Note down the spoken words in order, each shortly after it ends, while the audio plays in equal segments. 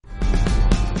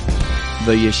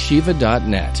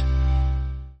theyeshiva.net.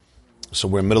 So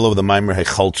we're in the middle of the Maimer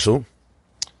Hechaltzu,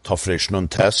 Tofresh Nun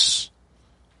Tes,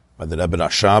 by the Rebbe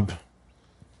Rashab,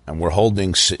 and we're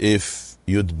holding Seif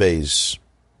Yud Beis,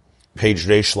 page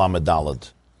Reish Lamed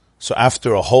Daled. So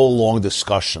after a whole long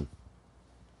discussion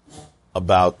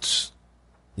about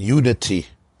unity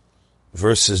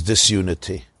versus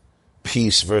disunity,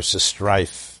 peace versus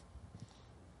strife,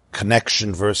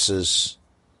 connection versus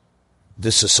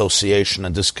disassociation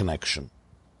and disconnection,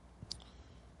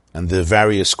 and the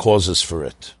various causes for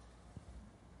it.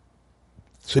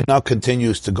 So he now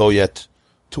continues to go yet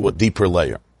to a deeper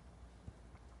layer.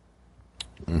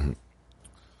 Yud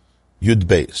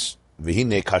Beis.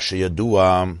 V'hine kashe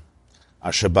yadua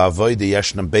asher ba'avoida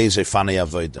yeshnam beis efanei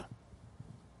avoida.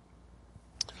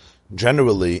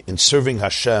 Generally, in serving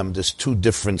Hashem, there's two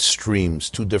different streams,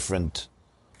 two different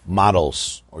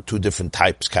models, or two different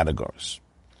types, categories.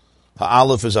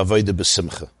 Ha'alef is avoida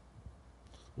b'simcha.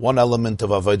 One element of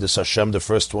avodas Hashem, the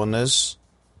first one is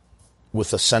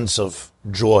with a sense of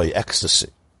joy, ecstasy.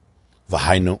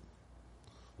 V'hainu.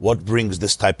 What brings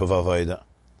this type of avodah?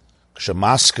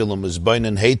 K'shemaskilum is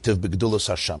bainin heitiv b'gdulas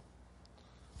Hashem.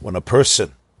 When a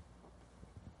person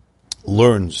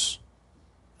learns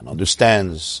and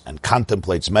understands and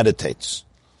contemplates, meditates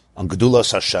on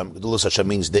Gedulas Hashem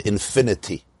means the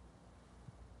infinity,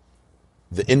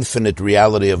 the infinite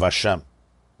reality of Hashem,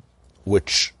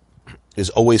 which is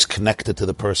always connected to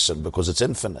the person because it's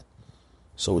infinite.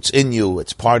 So it's in you,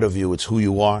 it's part of you, it's who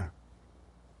you are.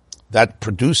 That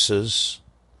produces,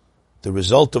 the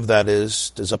result of that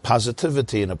is, there's a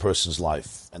positivity in a person's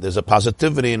life, and there's a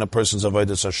positivity in a person's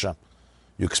avodas Hashem.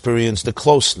 You experience the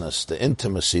closeness, the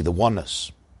intimacy, the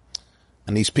oneness.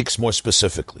 And he speaks more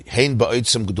specifically. Hein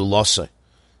ba'otzem gedulasei,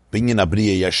 binyan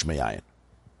abriya yesh me'ayin.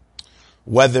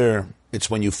 Whether it's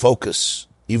when you focus,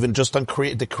 even just on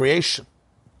the creation,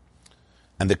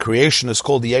 and the creation is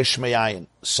called yesh me'ayin,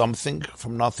 something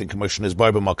from nothing, commotion is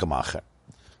bar b'makam acher.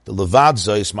 The levad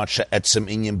zois matcha etzem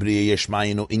inyan briya yesh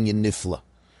me'ayin o inyan nifla,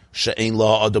 she'ein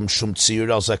la adam shum tzir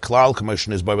al zeklal,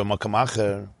 commotion is bar b'makam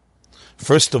acher.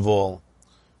 First of all,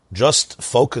 just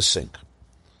focusing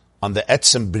on the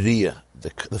etzem briya,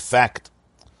 the fact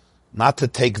not to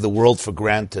take the world for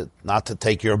granted, not to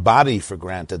take your body for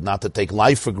granted, not to take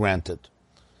life for granted,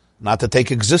 not to take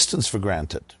existence for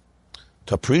granted,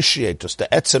 to appreciate just the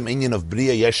etzem inyan of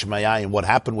briya yesh me'ayin, what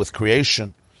happened with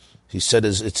creation, he said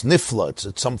it's nifla,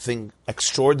 it's something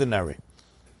extraordinary.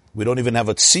 We don't even have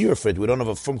a tzir for it, we don't have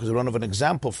a form because we don't have an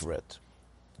example for it.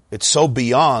 It's so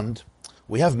beyond.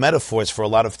 We have metaphors for a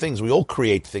lot of things. We all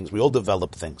create things, we all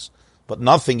develop things, but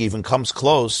nothing even comes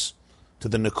close to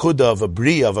the nekuda of a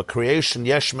bria, of a creation,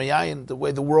 yesh me'ayin, the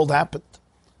way the world happened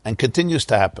and continues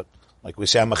to happen. Like we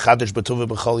say, "Machadish b'tuva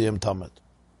b'chol yom tamid."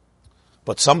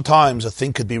 But sometimes a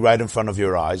thing could be right in front of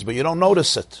your eyes, but you don't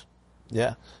notice it.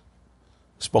 Yeah,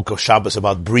 spoke of Shabbos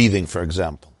about breathing, for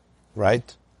example,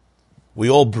 right? We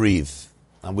all breathe,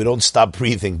 and we don't stop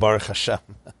breathing. Baruch Hashem,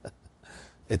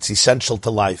 it's essential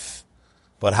to life.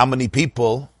 But how many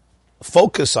people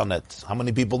focus on it? How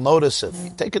many people notice it?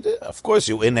 You take it, of course,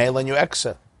 you inhale and you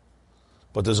exhale.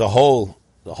 But there's the whole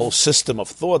system of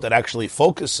thought that actually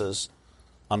focuses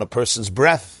on a person's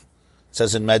breath. It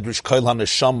says in Medrash, Koil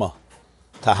HaNeshama,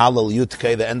 Tahalal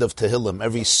Yudkei, the end of Tehillim,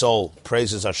 every soul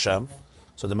praises Hashem.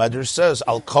 So the Medrash says,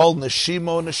 Al Kol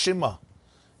Neshima Neshima.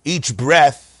 Each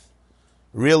breath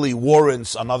really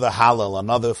warrants another Hallel,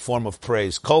 another form of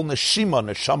praise. Kol Neshima,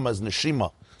 Neshama is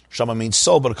Neshima. Shama means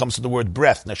soul, but it comes to the word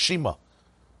breath, neshima.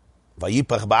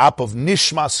 Vayipach ba'apav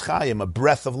nishmas chayim, a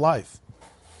breath of life.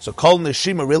 So kol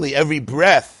neshima, really every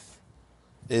breath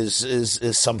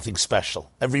is something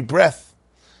special. Every breath,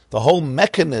 the whole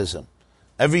mechanism,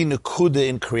 every nekuda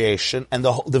in creation, and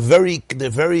the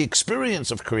very experience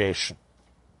of creation.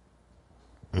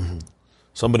 Mm-hmm.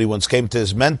 Somebody once came to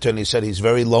his mentor and he said he's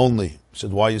very lonely. He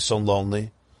said, "Why are you so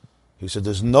lonely?" He said,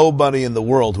 "There's nobody in the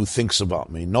world who thinks about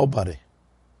me. Nobody.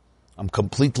 I'm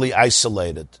completely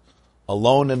isolated,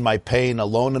 alone in my pain,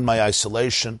 alone in my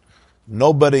isolation.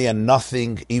 Nobody and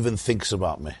nothing even thinks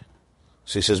about me."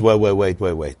 So he says,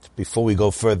 wait. Before we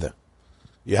go further,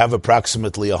 you have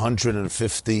approximately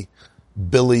 150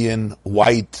 billion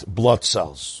white blood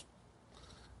cells.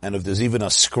 And if there's even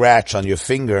a scratch on your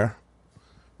finger,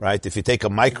 right, if you take a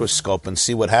microscope and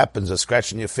see what happens, a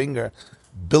scratch on your finger,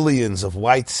 billions of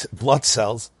white blood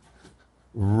cells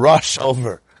rush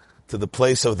over to the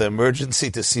place of the emergency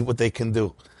to see what they can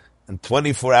do. And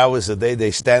 24 hours a day,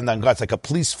 they stand on guard. It's like a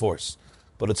police force.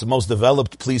 But it's the most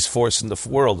developed police force in the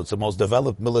world. It's the most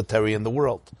developed military in the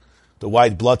world. The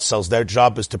white blood cells, their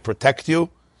job is to protect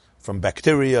you from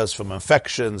bacteria, from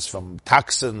infections, from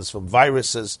toxins, from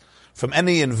viruses, from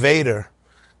any invader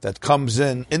that comes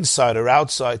in, inside or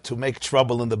outside, to make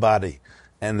trouble in the body.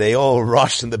 And they all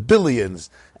rush in the billions,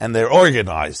 and they're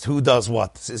organized. Who does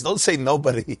what? It says, don't say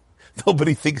nobody.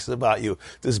 Nobody thinks about you.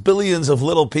 There's billions of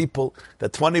little people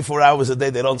that 24 hours a day,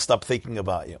 they don't stop thinking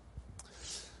about you.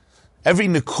 Every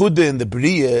nekuda in the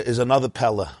Bria is another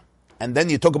pella. And then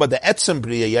you talk about the Etzem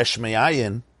Bria Yesh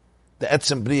Me'ayin. The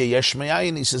Etzem Bria Yesh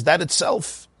Me'ayin, he says that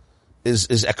itself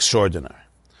is extraordinary.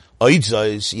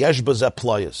 Oidzais Yesh Bazeh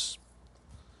Ployas.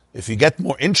 If you get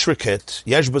more intricate,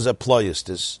 Yesh Bazeh Ployas,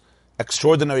 this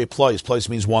extraordinary ployas. Ployas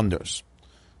means wonders.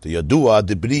 The Yadua,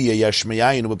 the Bria Yesh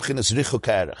Me'ayin, Ubchinas Richuk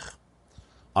Erech.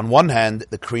 On one hand,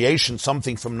 the creation,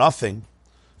 something from nothing,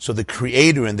 so the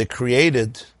creator and the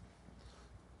created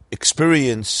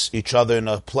experience each other in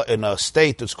a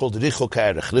state that's called Richuk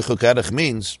Erech. Richuk Erech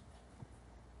means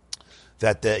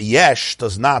that the Yesh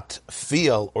does not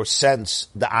feel or sense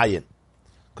the Ayin,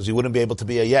 because he wouldn't be able to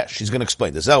be a Yesh. He's going to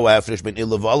explain this. In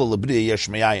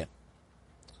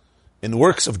the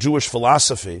works of Jewish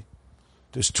philosophy,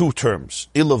 there's two terms,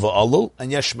 Ila v'alul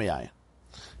and Yesh Me'ayin.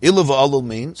 Ila v'alul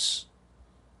means,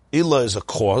 Ila is a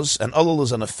cause, and Alul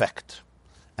is an effect.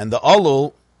 And the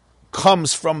Alul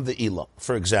comes from the Ila.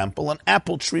 For example, an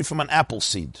apple tree from an apple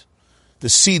seed. The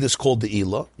seed is called the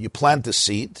Ila. You plant the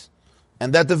seed,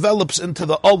 and that develops into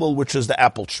the Alul, which is the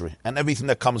apple tree, and everything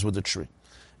that comes with the tree.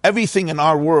 Everything in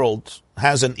our world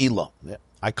has an Ila.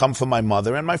 I come from my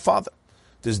mother and my father.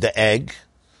 There's the egg,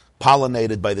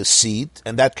 pollinated by the seed,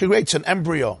 and that creates an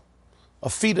embryo, a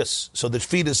fetus. So the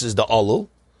fetus is the Alul,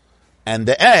 and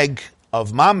the egg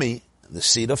of Mami, the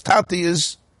seed of Tati,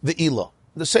 is the Ila.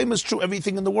 The same is true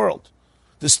everything in the world.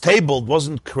 This table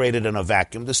wasn't created in a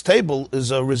vacuum. This table is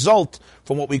a result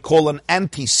from what we call an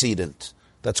antecedent.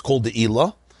 That's called the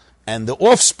Ila. And the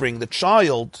offspring, the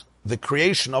child, the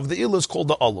creation of the Ila is called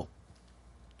the Alul.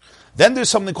 Then there's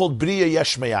something called Bria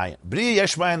Yesh Me'ayin. Bria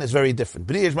Yesh Me'ayin is very different.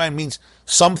 Bria Yesh Me'ayin means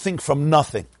something from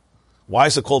nothing. Why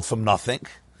is it called from nothing?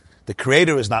 The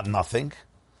creator is not nothing.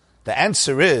 The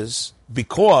answer is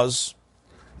because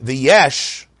the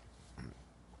Yesh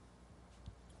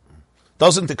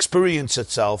doesn't experience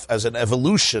itself as an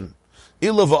evolution.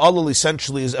 Ila v'alul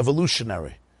essentially is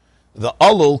evolutionary. The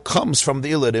Alul comes from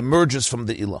the Ila, it emerges from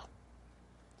the Ila.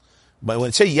 But when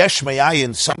you say Yesh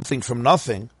Me'ayin, something from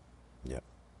nothing,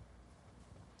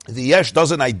 the Yesh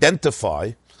doesn't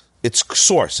identify its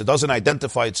source. It doesn't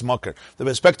identify its makar. The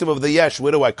perspective of the Yesh,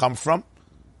 where do I come from?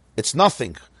 It's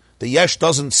nothing. The Yesh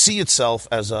doesn't see itself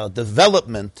as a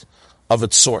development of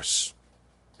its source.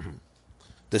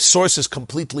 The source is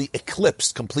completely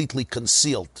eclipsed, completely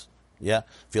concealed. Yeah.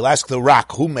 If you'll ask the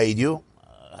rock, who made you?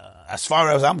 As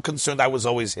far as I'm concerned, I was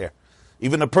always here.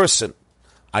 Even a person.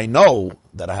 I know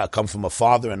that I come from a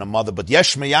father and a mother, but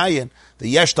Yesh Me'ayin, the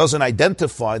Yesh doesn't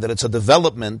identify that it's a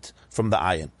development from the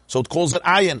Ayin. So it calls it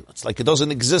Ayin. It's like it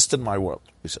doesn't exist in my world,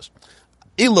 he says.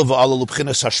 Ila v'alul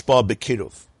ubchinas hashpa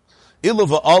b'kiruv. Ila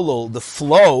v'alul, the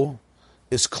flow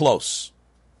is close.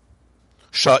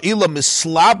 Sha'ila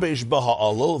mislabish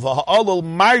b'ha'alul, v'ha'alul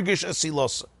margish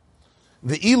asilosa.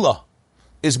 The Ila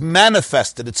is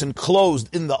manifested, it's enclosed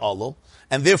in the Alul,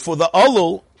 and therefore the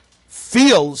Alul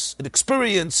feels, it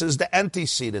experiences the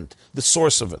antecedent, the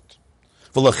source of it.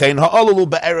 And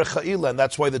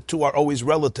that's why the two are always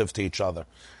relative to each other.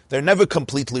 They're never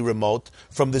completely remote.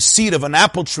 From the seed of an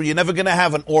apple tree, you're never going to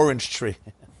have an orange tree.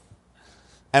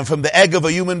 And from the egg of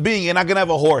a human being, you're not going to have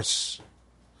a horse.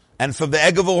 And from the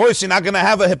egg of a horse, you're not going to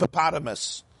have a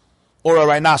hippopotamus or a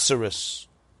rhinoceros.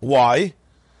 Why?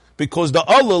 Because the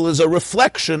Alul is a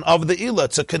reflection of the Ila.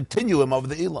 It's a continuum of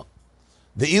the Ila.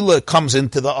 The Ila comes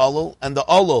into the Alul, and the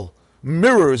Alul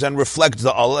mirrors and reflects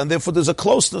the Alul, and therefore there's a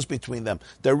closeness between them.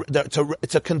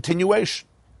 It's a continuation.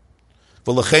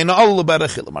 Hashem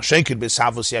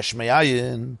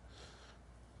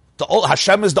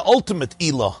is the ultimate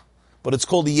Ila, but it's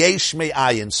called Yesh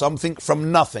Me'ayin, something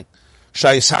from nothing.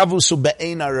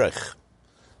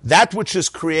 That which is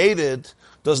created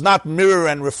does not mirror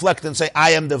and reflect and say,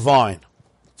 I am divine.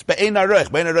 It's Be'ein Arech.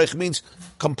 Be'ein Arech means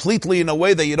completely in a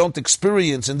way that you don't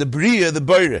experience in the Bria, the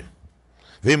Beire.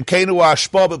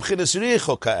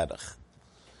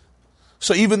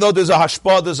 So even though there's a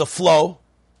hashpa, there's a flow,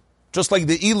 just like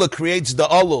the Ila creates the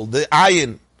Alul, the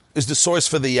Ayin is the source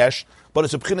for the Yesh, but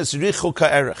it's a B'chinas Richu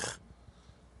Ka'erech.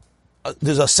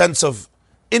 There's a sense of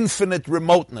infinite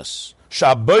remoteness.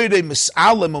 The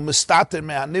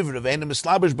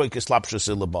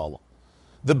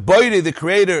Boire, the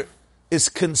creator, is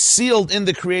concealed in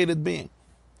the created being.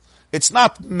 It's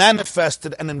not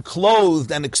manifested and enclosed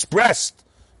and expressed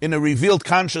in a revealed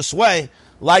conscious way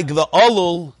like the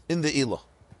Alul in the Ila.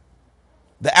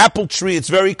 The apple tree, it's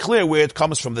very clear where it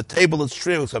comes from. The table, it's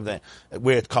clear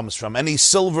where it comes from. Any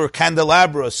silver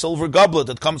candelabra, silver goblet,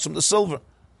 it comes from the silver.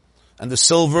 And the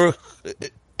silver,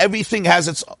 everything has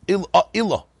its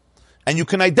illah. And you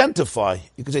can identify.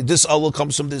 You can say, this Allah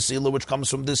comes from this illah, which comes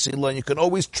from this illah, and you can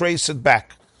always trace it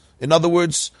back. In other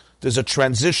words, there's a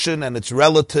transition and it's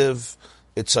relative.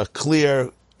 It's a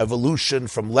clear evolution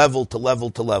from level to level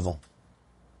to level.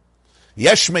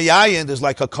 Yesh me'ayin is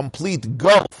like a complete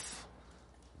gulf.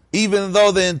 Even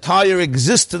though the entire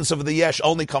existence of the yesh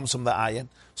only comes from the ayin.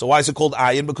 So why is it called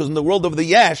ayin? Because in the world of the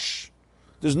yesh,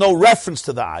 there's no reference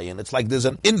to the ayin. It's like there's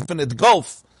an infinite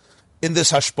gulf in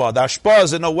this hashpah. The hashpah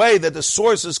is in a way that the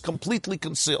source is completely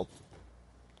concealed.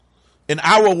 In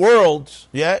our world,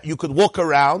 you could walk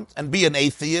around and be an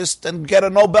atheist and get a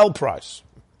Nobel Prize.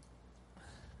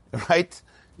 Right?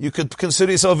 You could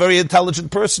consider yourself a very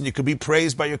intelligent person. You could be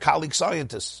praised by your colleague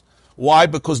scientists. Why?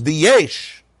 Because the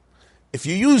yesh, if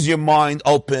you use your mind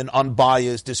open,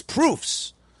 unbiased, there's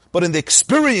proofs. But in the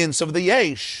experience of the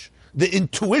yesh, the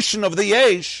intuition of the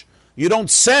yesh, you don't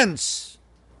sense,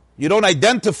 you don't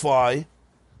identify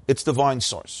its divine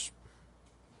source.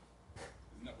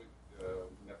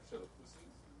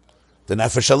 The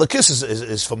nefesh elokis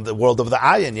is from the world of the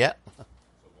ayin, yeah?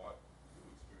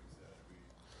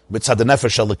 Mitzad the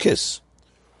nefesh elokis.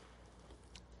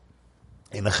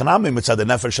 In the Chanami, mitzad the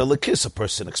nefesh elokis, a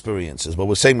person experiences. But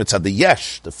we're saying mitzad the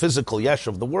yesh, the physical yesh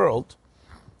of the world,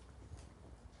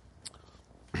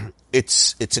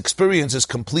 its experience is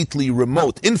completely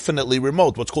remote, infinitely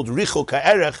remote, what's called richuk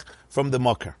ha'erech from the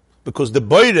makar. Because the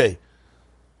boire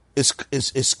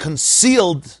is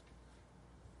concealed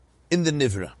in the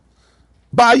nivra.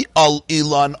 By al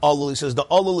ilah and alul, he says the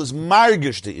alul is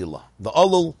margish the ilah. The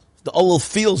alul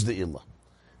feels the ilah.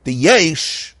 The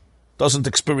yesh doesn't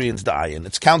experience the ayin.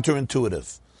 It's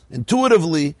counterintuitive.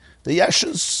 Intuitively, the yesh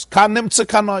is kan nimtze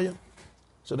kanayim.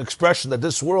 It's an expression that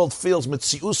this world feels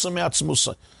mitziusa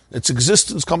me'atzmusa. Its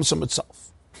existence comes from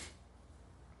itself.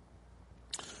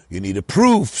 You needed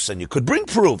proofs, and you could bring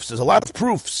proofs. There's a lot of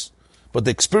proofs. But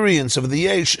the experience of the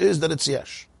yesh is that it's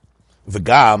yesh.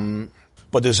 V'gam,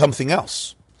 but there's something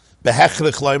else. You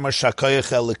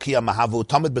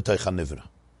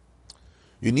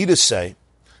need to say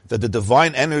that the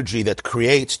divine energy that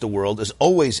creates the world is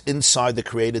always inside the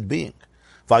created being.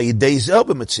 And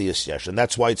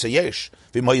that's why it's a yesh.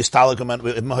 If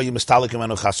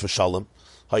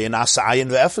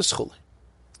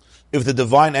the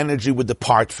divine energy would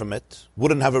depart from it,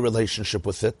 wouldn't have a relationship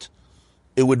with it,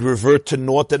 it would revert to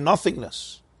naught and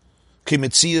nothingness. Because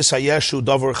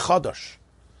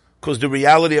the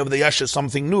reality of the yesh is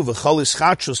something new.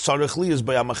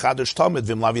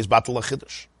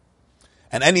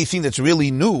 And anything that's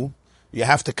really new, you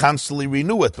have to constantly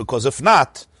renew it, because if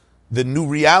not, the new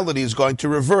reality is going to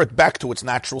revert back to its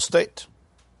natural state.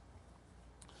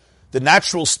 The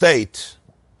natural state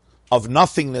of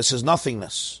nothingness is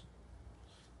nothingness.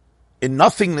 In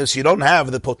nothingness, you don't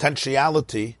have the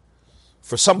potentiality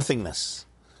for somethingness.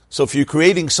 So if you're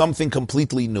creating something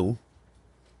completely new,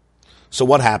 so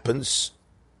what happens?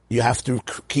 You have to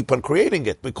keep on creating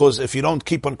it, because if you don't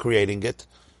keep on creating it,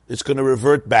 it's going to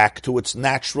revert back to its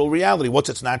natural reality. What's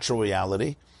its natural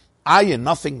reality? Ayin,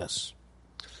 nothingness.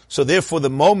 So therefore, the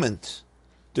moment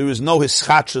there is no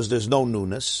hischachas, there's no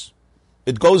newness,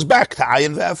 it goes back to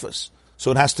ayin ve'efes.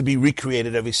 So it has to be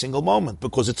recreated every single moment,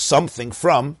 because it's something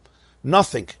from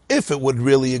nothing. If it would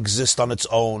really exist on its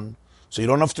own, so you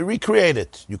don't have to recreate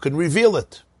it, you can reveal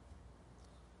it.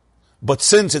 But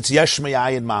since it's yesh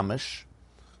me'ayin mamish,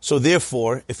 so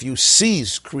therefore, if you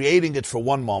cease creating it for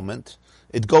one moment,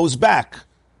 it goes back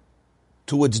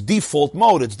to its default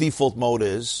mode. Its default mode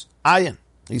is ayin.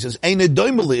 He says, Ein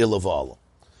edoime le'ilavalo.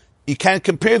 You can't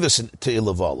compare this to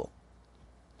ilavalo.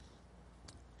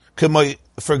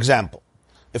 For example,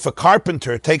 if a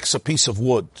carpenter takes a piece of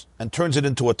wood and turns it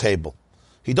into a table,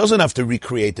 he doesn't have to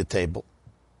recreate the table.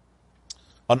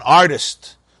 An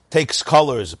artist takes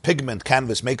colors, pigment,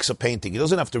 canvas, makes a painting. He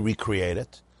doesn't have to recreate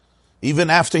it. Even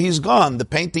after he's gone, the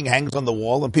painting hangs on the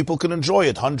wall and people can enjoy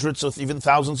it hundreds or even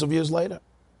thousands of years later.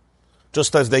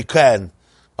 Just as they can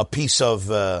a piece of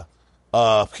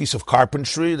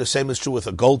carpentry. The same is true with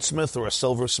a goldsmith or a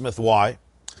silversmith. Why?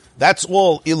 That's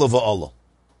all ilava Allah.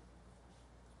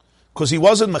 Because he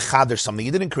wasn't mechader something.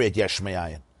 He didn't create yesh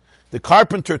me'ayin. The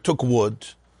carpenter took wood.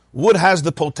 Wood has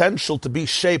the potential to be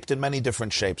shaped in many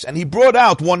different shapes. And he brought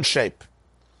out one shape.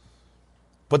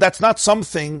 But that's not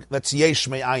something that's yesh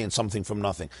me'ayin, something from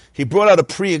nothing. He brought out a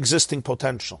pre-existing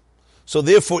potential. So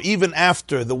therefore, even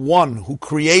after the one who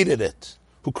created it,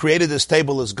 who created this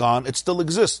table is gone, it still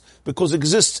exists, because it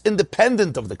exists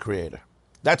independent of the creator.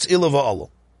 That's ilava Allah.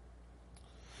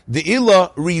 The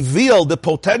Ilah revealed the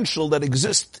potential that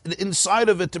exists inside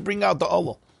of it to bring out the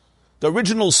Olol. The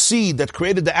original seed that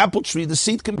created the apple tree, the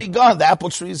seed can be gone. The apple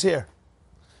tree is here.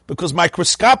 Because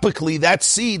microscopically, that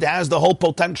seed has the whole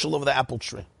potential of the apple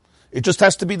tree. It just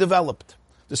has to be developed.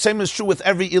 The same is true with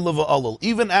every Ilah v'Olol.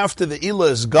 Even after the Ilah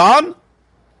is gone,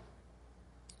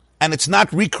 and it's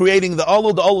not recreating the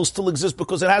Olol still exists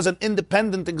because it has an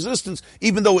independent existence,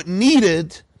 even though it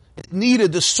needed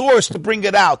the source to bring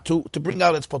it out, to bring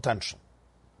out its potential.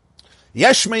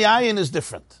 Yesh Me'ayin is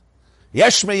different.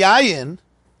 Yesh Me'ayin,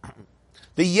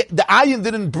 the ayin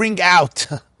didn't bring out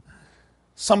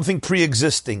something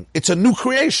pre-existing. It's a new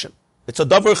creation. It's a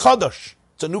davar chadash.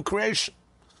 It's a new creation.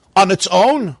 On its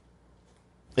own,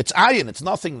 it's ayin, it's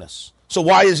nothingness. So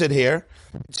why is it here?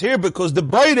 It's here because the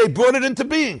Bayrei brought it into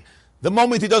being. The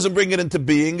moment he doesn't bring it into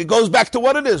being, it goes back to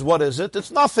what it is. What is it?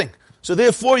 It's nothing. So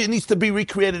therefore, it needs to be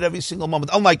recreated every single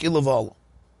moment, unlike Ilah v'Olol.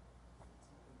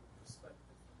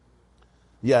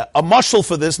 Yeah, a mashal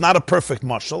for this, not a perfect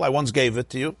mashal. I once gave it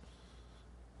to you.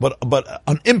 But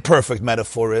an imperfect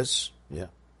metaphor is,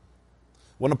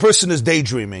 when a person is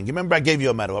daydreaming, you remember I gave you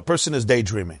a metaphor, a person is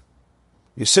daydreaming.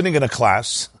 You're sitting in a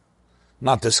class,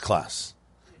 not this class,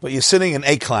 but you're sitting in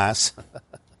a class,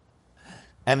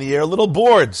 and you're a little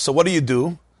bored. So what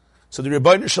do? So the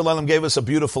Rebbeinu Shalom gave us a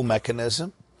beautiful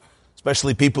mechanism,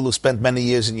 especially people who spent many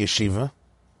years in yeshiva.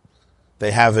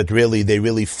 They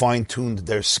really fine-tuned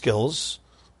their skills,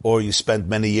 or you spent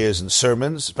many years in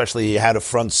sermons, especially you had a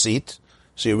front seat,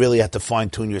 so you really had to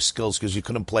fine-tune your skills because you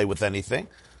couldn't play with anything.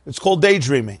 It's called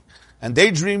daydreaming. And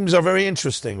daydreams are very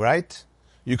interesting, right?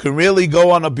 You can really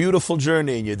go on a beautiful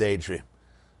journey in your daydream.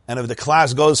 And if the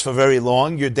class goes for very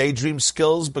long, your daydream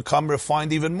skills become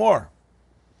refined even more.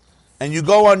 And you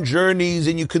go on journeys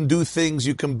and you can do things,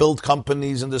 you can build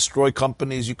companies and destroy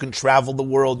companies, you can travel the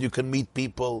world, you can meet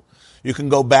people, you can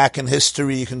go back in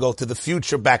history, you can go to the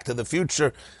future, back to the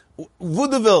future. Wo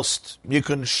du willst. You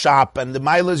can shop, and the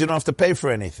mileage, you don't have to pay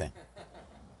for anything.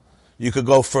 You could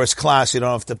go first class, you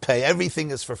don't have to pay.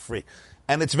 Everything is for free.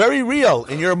 And it's very real.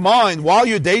 In your mind, while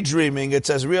you're daydreaming, it's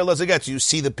as real as it gets. You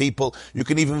see the people. You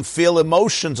can even feel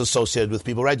emotions associated with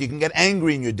people, right? You can get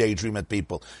angry in your daydream at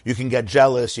people. You can get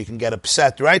jealous. You can get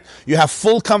upset, right? You have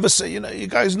full conversation. You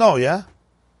guys know, yeah?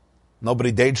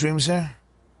 Nobody daydreams here?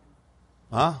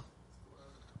 Huh?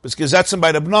 Because that's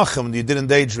by the Bnachim, you didn't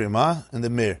daydream, huh? In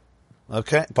the mirror.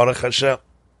 Okay? Baruch Hashem.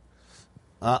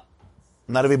 Not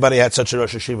everybody had such a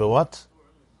Rosh Hashiva. What?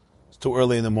 It's too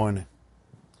early in the morning.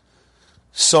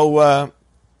 So,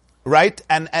 right?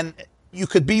 And you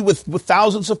could be with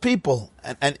thousands of people,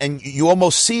 and you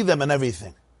almost see them and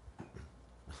everything.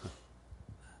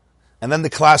 And then the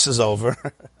class is over,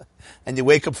 and you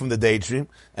wake up from the daydream,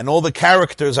 and all the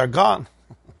characters are gone.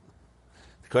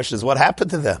 The question is, what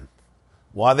happened to them?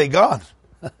 Why are they gone?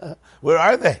 Where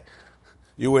are they?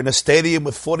 You were in a stadium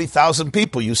with 40,000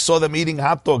 people. You saw them eating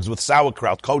hot dogs with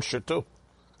sauerkraut, kosher too.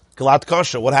 Galat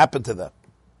kosher, what happened to them?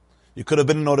 You could have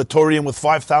been in an auditorium with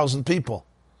 5,000 people,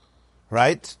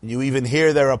 right? You even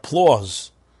hear their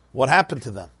applause. What happened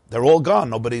to them? They're all gone.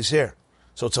 Nobody's here.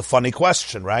 So it's a funny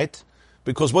question, right?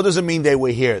 Because what does it mean they were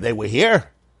here? They were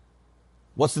here.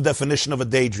 What's the definition of a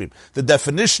daydream? The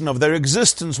definition of their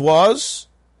existence was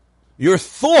your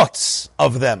thoughts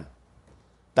of them.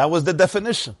 That was the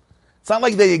definition. It's not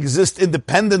like they exist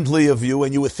independently of you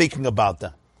and you were thinking about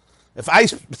them. If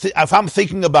I'm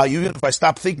thinking about you, even if I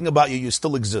stop thinking about you, you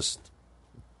still exist.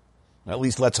 At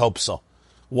least let's hope so.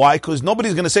 Why? Because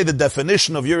nobody's going to say the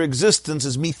definition of your existence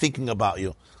is me thinking about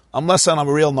you, unless I'm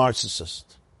a real narcissist.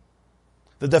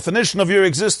 The definition of your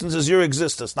existence is your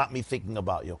existence, not me thinking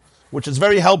about you, which is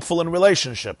very helpful in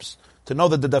relationships, to know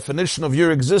that the definition of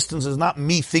your existence is not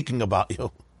me thinking about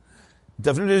you.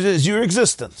 The definition is your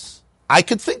existence. I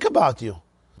could think about you.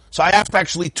 So I have to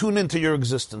actually tune into your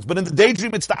existence. But in the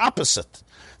daydream, it's the opposite.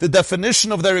 The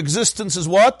definition of their existence is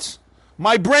what?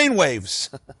 My brain waves.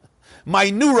 My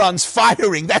neurons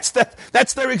firing. That's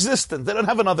their existence. They don't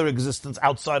have another existence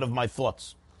outside of my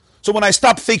thoughts. So when I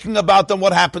stop thinking about them,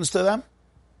 what happens to them?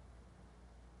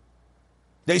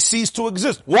 They cease to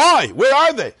exist. Why? Where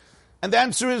are they? And the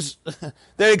answer is,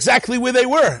 they're exactly where they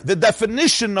were. The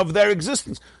definition of their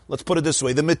existence. Let's put it this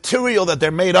way. The material that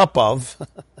they're made up of,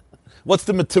 what's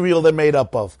the material they're made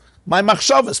up of? My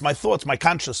machshavas, my thoughts, my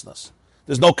consciousness.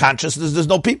 There's no consciousness, there's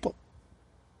no people.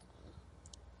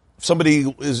 If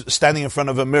somebody is standing in front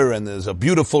of a mirror and there's a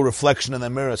beautiful reflection in the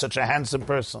mirror, such a handsome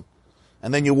person,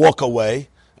 and then you walk away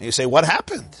and you say, what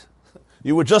happened?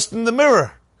 You were just in the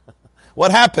mirror.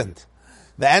 What happened?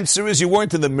 The answer is you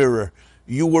weren't in the mirror.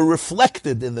 You were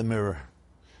reflected in the mirror.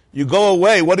 You go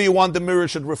away, what do you want the mirror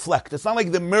should reflect? It's not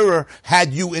like the mirror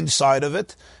had you inside of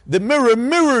it. The mirror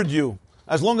mirrored you.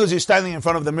 As long as you're standing in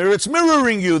front of the mirror, it's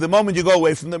mirroring you. The moment you go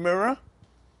away from the mirror,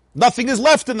 nothing is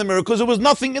left in the mirror because there was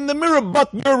nothing in the mirror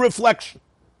but your reflection.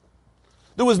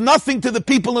 There was nothing to the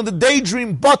people in the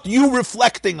daydream but you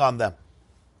reflecting on them.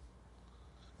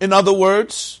 In other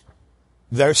words,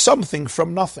 there's something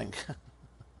from nothing.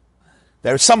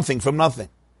 There's something from nothing.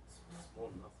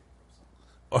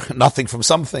 Or nothing from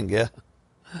something, yeah.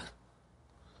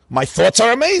 My thoughts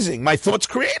are amazing. My thoughts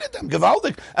created them.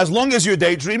 Gewaldig. As long as you're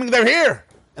daydreaming, they're here.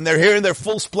 And they're here in their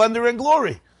full splendor and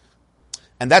glory.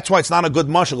 And that's why it's not a good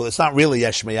mashal. It's not really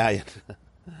yesh me'ayin.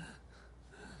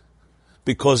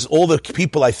 Because all the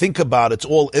people I think about, it's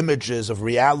all images of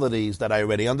realities that I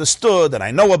already understood, that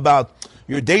I know about.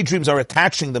 Your daydreams are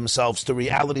attaching themselves to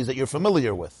realities that you're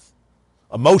familiar with.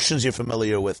 Emotions you're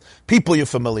familiar with, people you're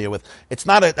familiar with. It's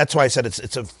not that's why I said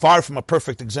it's a far from a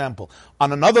perfect example.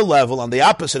 On another level, on the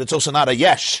opposite, it's also not a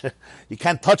yesh. You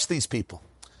can't touch these people.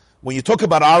 When you talk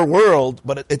about our world,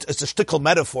 but it's a shtickle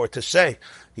metaphor to say,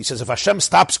 he says, if Hashem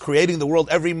stops creating the world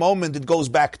every moment, it goes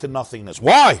back to nothingness.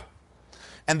 Why?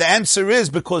 And the answer is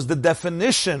because the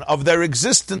definition of their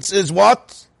existence is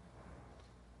what?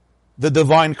 The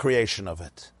divine creation of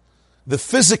it. The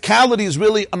physicality is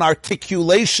really an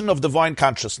articulation of divine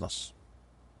consciousness.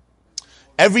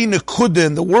 Every nekuda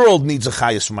in the world needs a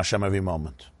chayis from Hashem every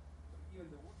moment.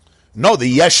 No, the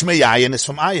yesh me'ayin is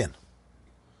from ayin.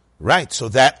 Right, so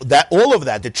that all of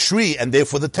that, the tree and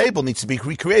therefore the table needs to be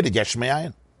recreated, yesh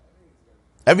me'ayin.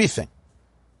 Everything.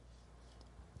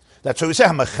 That's why we say,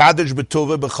 HaMechadish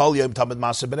b'tuva b'chol yom tamid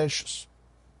ma'aseh b'reishus.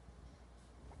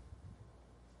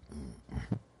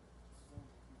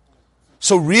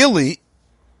 So really,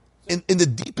 in the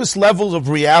deepest levels of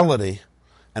reality,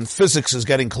 and physics is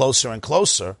getting closer and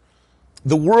closer,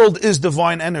 the world is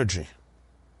divine energy.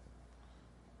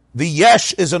 The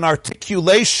yesh is an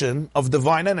articulation of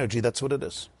divine energy, that's what it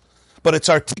is. But it's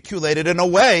articulated in a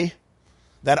way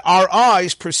that our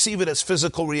eyes perceive it as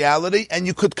physical reality, and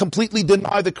you could completely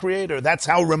deny the creator. That's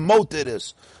how remote it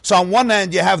is. So on one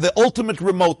hand, you have the ultimate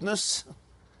remoteness,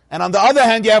 and on the other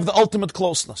hand, you have the ultimate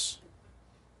closeness.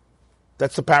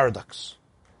 That's the paradox.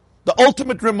 The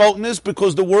ultimate remoteness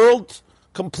because the world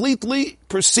completely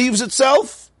perceives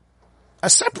itself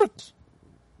as separate.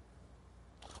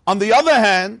 On the other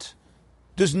hand,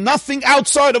 there's nothing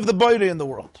outside of the body in the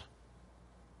world.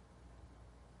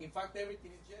 In fact, everything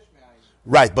is yesh me'ayin.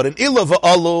 Right, but in Ilah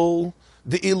v'alul,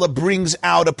 the Ilah brings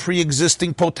out a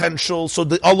pre-existing potential, so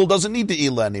the alul doesn't need the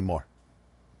Ilah anymore.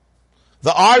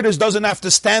 The artist doesn't have to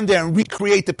stand there and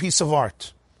recreate the piece of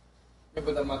art. Yeah,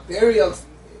 but the materials,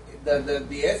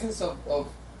 the essence of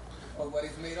what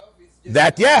is made of is just...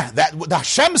 That the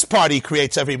Hashem's part he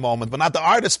creates every moment, but not the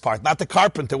artist's part, not the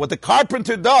carpenter. What the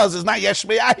carpenter does is not yesh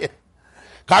me'ayin.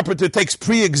 Carpenter takes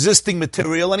pre-existing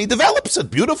material and he develops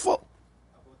it. Beautiful.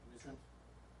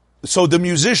 So the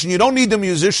musician, you don't need the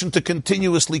musician to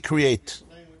continuously create.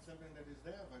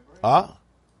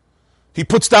 He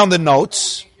puts down the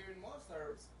notes.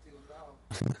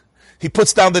 He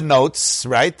puts down the notes,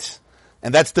 right?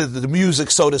 And that's the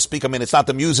music, so to speak. I mean, it's not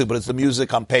the music, but it's the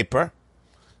music on paper.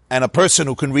 And a person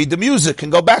who can read the music can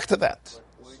go back to that.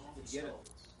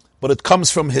 But it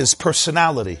comes from his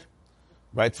personality,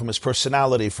 right? From his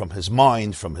personality, from his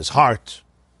mind, from his heart,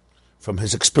 from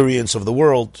his experience of the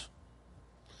world.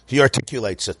 He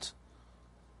articulates it.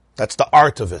 That's the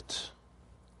art of it.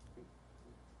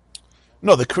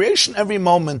 No, the creation every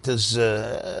moment is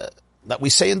that we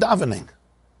say in davening.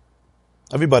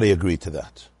 Everybody agreed to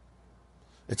that.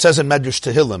 It says in Medrash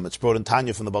Tehillim, it's brought in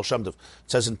Tanya from the Baal Shem Tov, it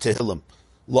says in Tehillim,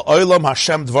 La'olam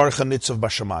Hashem dvarcha nitzav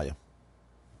b'shamayim.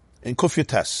 In Kuf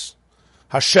Yates,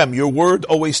 Hashem, your word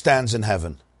always stands in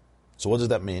heaven. So what does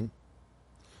that mean?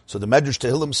 So the Medrash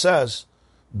Tehillim says,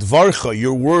 Dvarcha,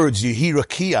 your words, Yehi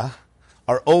Rakia,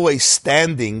 are always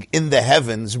standing in the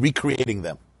heavens, recreating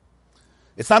them.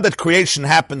 It's not that creation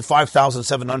happened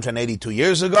 5,782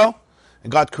 years ago,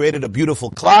 and God created a beautiful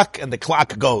clock, and the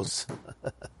clock goes.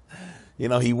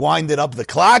 He winded up the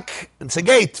clock, and it's a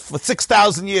gate. For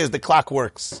 6,000 years, the clock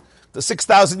works. The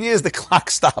 6,000 years, the clock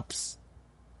stops.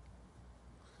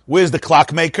 Where's the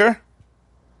clockmaker?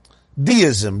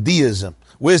 Deism.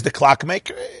 Where's the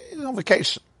clockmaker? He's on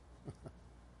vacation.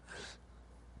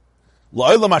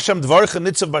 La'olam Hashem dvarcha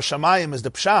nitzav b'shamayim is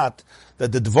the pshat,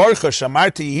 that the dvarcha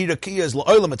shamarti yehi rakia is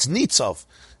la'olam, it's nitzav.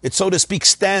 It, so to speak,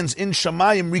 stands in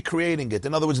shamayim, recreating it.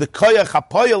 In other words, the koyach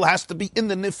hapoyel has to be in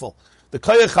the nifel. The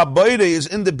koyach haboire is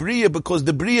in the bria because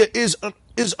the bria is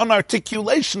an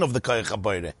articulation of the koyach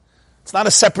haboire. It's not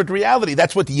a separate reality.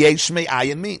 That's what yesh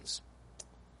me'ayin means.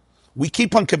 We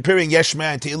keep on comparing Yesh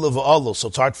Me'ayin to Ilah V'Alul, so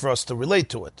it's hard for us to relate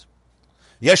to it.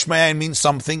 Yesh Me'ayin means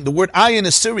something. The word ayin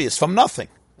is serious, from nothing.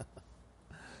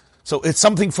 So it's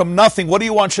something from nothing. What do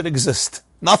you want should exist?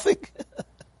 Nothing.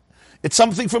 It's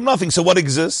something from nothing. So what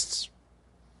exists?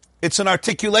 It's an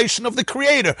articulation of the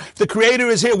Creator. If the Creator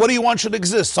is here, what do you want should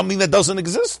exist? Something that doesn't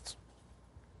exist?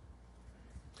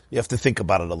 You have to think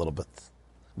about it a little bit.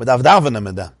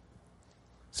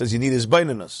 Says you need his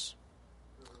baininess.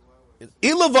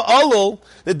 Ilah v'alul,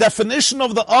 the definition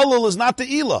of the alul is not the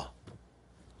ilah.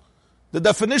 The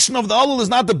definition of the alul is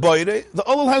not the bayre. The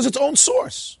alul has its own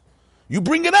source. You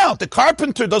bring it out. The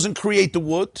carpenter doesn't create the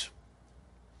wood.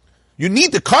 You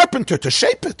need the carpenter to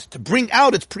shape it, to bring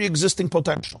out its pre-existing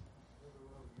potential.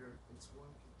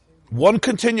 One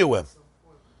continuum.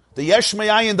 The Yesh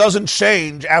Me'ayin doesn't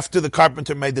change after the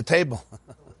carpenter made the table.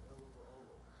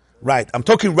 Right. I'm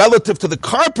talking relative to the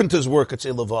carpenter's work, it's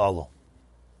Ilah v'alul.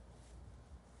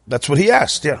 That's what he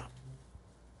asked, yeah.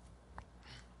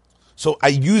 So I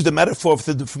used the metaphor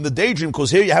from the daydream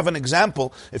because here you have an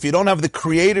example. If you don't have the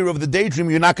creator of the daydream,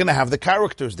 you're not going to have the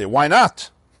characters there. Why not?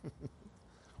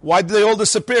 Why did they all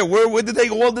disappear? Where did they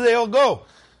all go?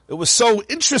 It was so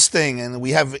interesting, and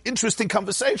we have interesting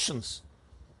conversations.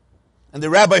 And the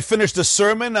rabbi finished the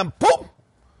sermon, and boom,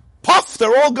 puff,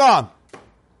 they're all gone.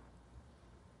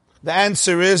 The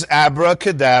answer is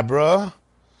abracadabra,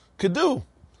 kadu.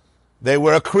 They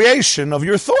were a creation of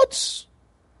your thoughts.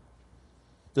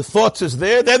 The thought is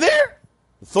there, they're there.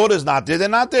 The thought is not there, they're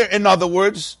not there. In other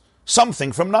words,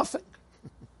 something from nothing.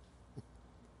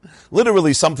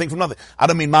 Literally something from nothing. I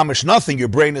don't mean mamish nothing, your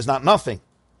brain is not nothing.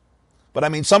 But I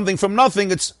mean something from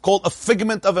nothing, it's called a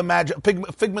figment of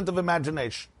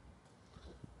imagination.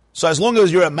 So as long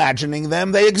as you're imagining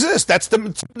them, they exist. That's the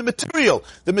material.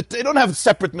 They don't have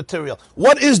separate material.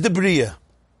 What is the Bria?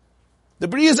 The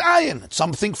Bria is ayin. It's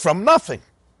something from nothing.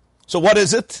 So what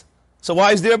is it? So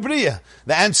why is there a Bria?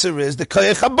 The answer is the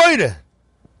Koyach HaBoire.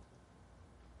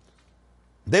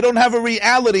 They don't have a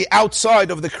reality outside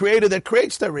of the Creator that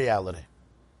creates their reality.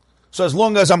 So as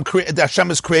long as Hashem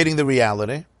is creating the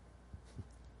reality,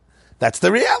 that's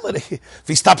the reality. If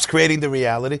He stops creating the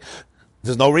reality,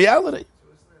 there's no reality.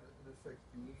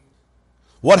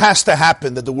 What has to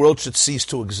happen that the world should cease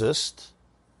to exist?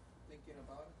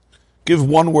 Give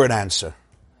one word answer.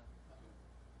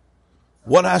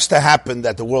 What has to happen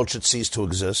that the world should cease to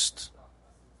exist?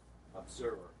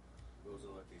 Observer.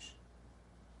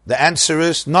 The answer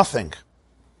is nothing.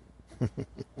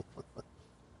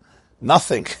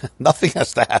 Nothing. Nothing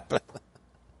has to happen.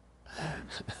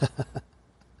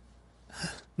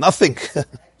 Nothing.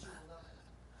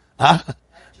 Huh?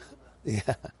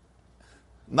 Yeah.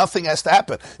 Nothing has to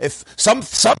happen. If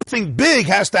something big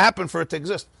has to happen for it to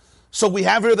exist. So we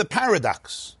have here the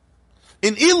paradox.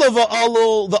 In Ilah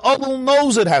v'alul, the alul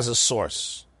knows it has a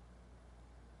source.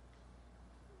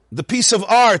 The piece of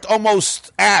art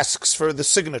almost asks for the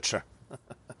signature.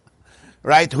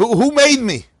 Right? Who made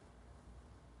me?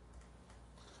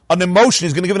 An emotion,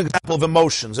 he's going to give an example of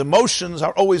emotions. Emotions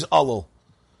are always alul.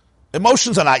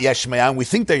 Emotions are not Yesh Me'ayin. We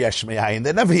think they're Yesh Me'ayin.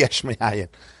 They're never Yesh Me'ayin.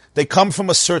 They come from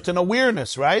a certain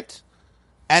awareness, right?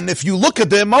 And if you look at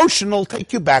the emotion, it'll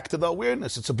take you back to the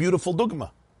awareness. It's a beautiful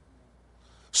dogma.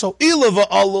 So Ilah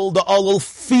v'alul, the alul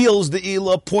feels the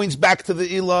Ilah, points back to the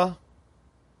Ilah,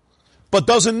 but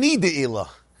doesn't need the Ilah.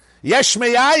 Yesh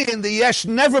Me'ayin, the Yesh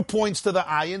never points to the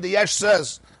Ayin. The Yesh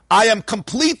says, I am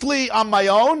completely on my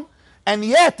own, and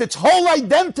yet its whole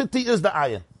identity is the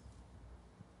Ayin.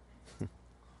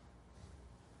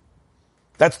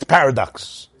 That's the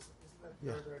paradox.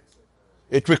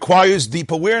 It requires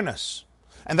deep awareness.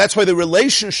 And that's why the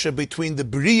relationship between the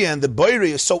Bria and the Boire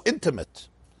is so intimate.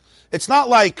 It's not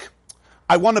like,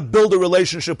 I want to build a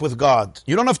relationship with God.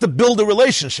 You don't have to build a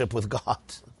relationship with God.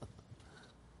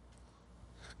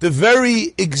 The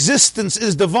very existence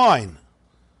is divine.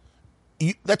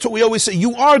 That's what we always say.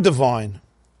 You are divine.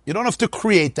 You don't have to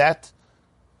create that.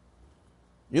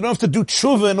 You don't have to do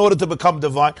tshuva in order to become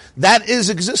divine. That is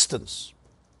existence.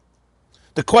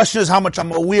 The question is how much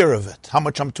I'm aware of it, how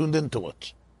much I'm tuned into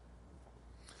it.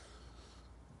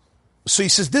 So he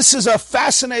says, this is a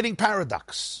fascinating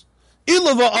paradox.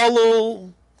 Ilah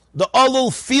v'alul, the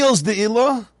alul feels the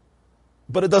Ilah,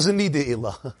 but it doesn't need the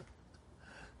Ilah.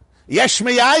 Yesh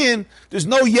Me'ayin, there's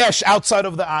no Yesh outside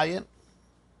of the Ayin,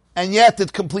 and yet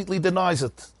it completely denies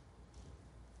it.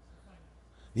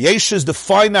 Yesh is the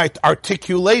finite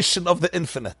articulation of the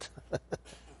infinite.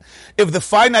 If the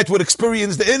finite would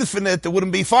experience the infinite, it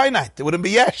wouldn't be finite. It wouldn't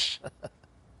be Yesh.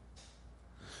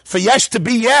 For Yesh to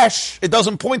be Yesh, it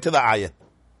doesn't point to the Ayin.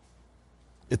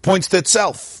 It points to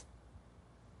itself.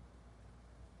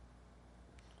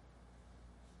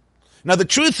 Now the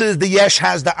truth is the yesh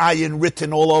has the ayin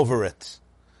written all over it.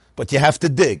 But you have to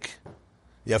dig.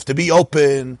 You have to be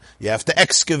open. You have to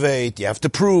excavate. You have to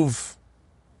prove.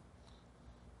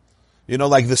 You know,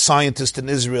 like the scientist in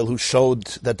Israel who showed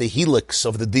that the helix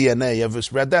of the DNA, you ever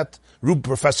read that?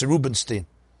 Professor Rubinstein.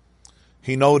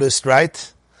 He noticed,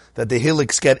 right, that the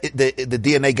helix the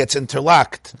DNA gets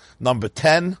interlocked. Number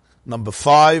 10, number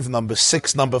 5, number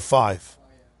 6, number 5.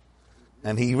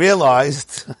 And he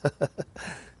realized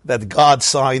that God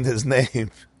signed his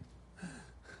name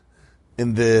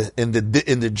in the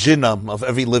genome of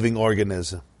every living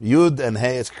organism. Yud and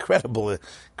Hey, it's incredible,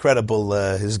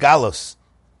 his galus,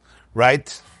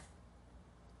 right?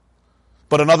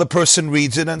 But another person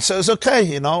reads it and says, okay,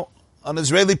 you know, an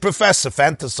Israeli professor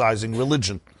fantasizing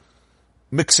religion,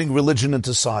 mixing religion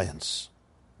into science.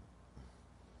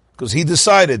 Because he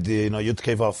decided, you know, Yud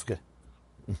Kei Vav Kei.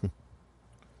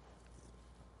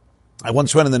 I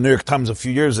once read in the New York Times a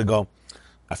few years ago,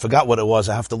 I forgot what it was,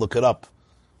 I have to look it up,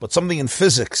 but something in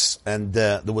physics, and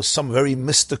there was some very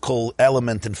mystical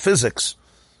element in physics,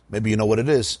 maybe you know what it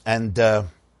is, and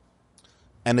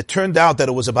it turned out that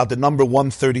it was about the number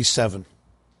 137.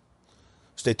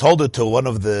 So they told it to one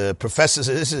of the professors,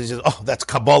 he says, oh, that's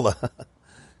Kabbalah.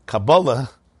 Kabbalah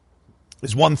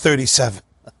is 137.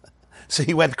 So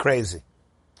he went crazy.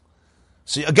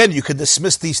 So again, you could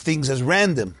dismiss these things as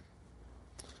random.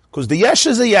 Because the yesh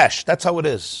is a yesh. That's how it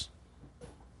is.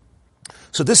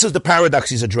 So this is the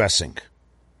paradox he's addressing.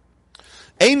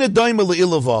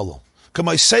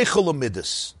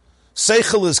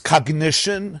 Seichel is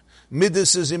cognition,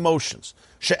 midas is emotions.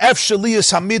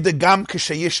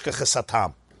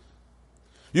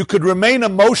 You could remain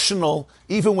emotional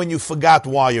even when you forgot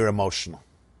why you're emotional.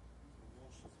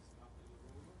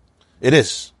 It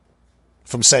is.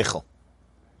 From Seichel.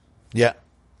 Yeah.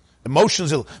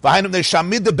 Emotions.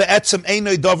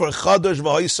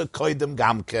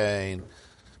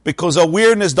 Because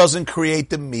awareness doesn't create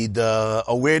the midah.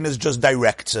 Awareness just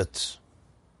directs it.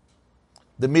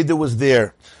 The midah was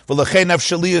there. That's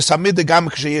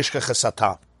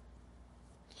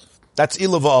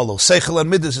ilah v'alo. Seichel and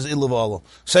midas is ilah v'alo.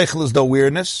 Seichel is the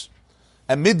awareness,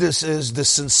 and midas is the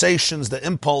sensations, the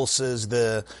impulses,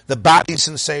 the body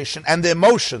sensation, and the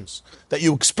emotions that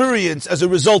you experience as a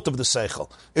result of the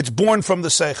seichel. It's born from the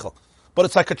seichel. But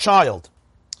it's like a child.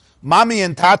 Mommy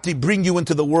and Tati bring you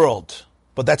into the world,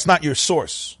 but that's not your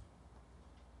source.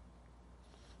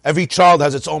 Every child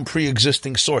has its own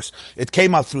pre-existing source. It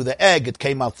came out through the egg, it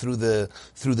came out through the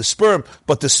sperm,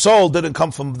 but the soul didn't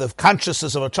come from, the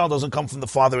consciousness of a child doesn't come from the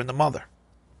father and the mother.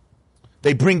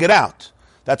 They bring it out.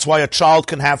 That's why a child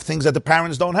can have things that the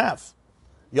parents don't have.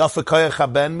 Even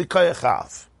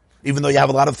though you have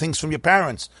a lot of things from your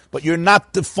parents, but you're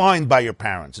not defined by your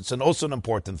parents. It's also an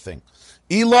important thing.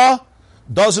 Ilah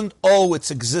doesn't owe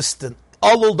its existence.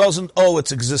 Alul doesn't owe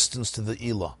its existence to the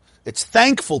Ilah. It's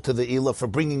thankful to the Ilah for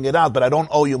bringing it out, but I don't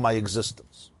owe you my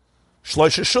existence.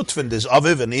 Shloisha Shutfin, there's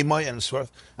Aviv and Imai and so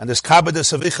forth, and there's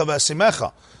Kabbadas Avicha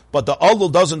V'Asimecha. But the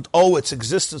Alul doesn't owe its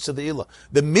existence to the Ilah.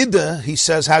 The Midah, he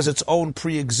says, has its own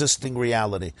pre-existing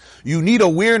reality. You need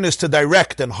awareness to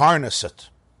direct and harness it.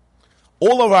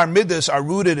 All of our Midas are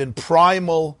rooted in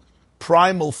primal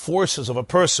forces of a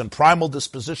person, primal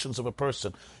dispositions of a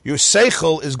person. Your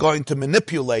seichel is going to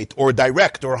manipulate or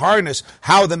direct or harness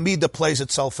how the midah plays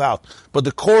itself out. But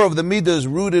the core of the midah is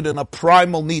rooted in a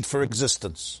primal need for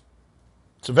existence.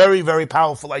 It's a very, very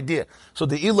powerful idea. So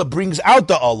the ilah brings out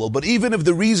the alul, but even if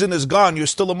the reason is gone, you're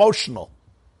still emotional.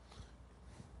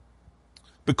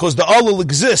 Because the alul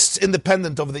exists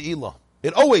independent of the ilah.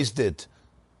 It always did.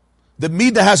 The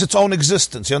midah has its own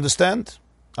existence, you understand?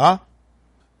 Huh?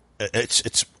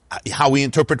 It's how we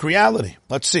interpret reality.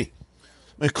 Let's see.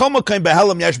 The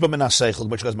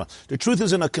truth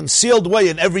is, in a concealed way,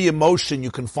 in every emotion you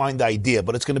can find the idea,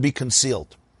 but it's going to be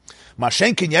concealed. The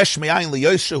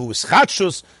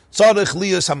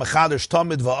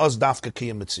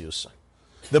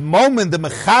moment the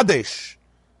Mechadesh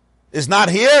is not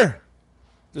here,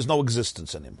 there's no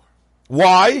existence anymore.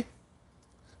 Why?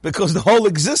 Because the whole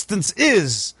existence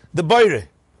is the Bayrei.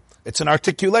 It's an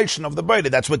articulation of the body.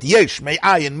 That's what yesh,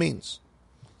 me'ayin means.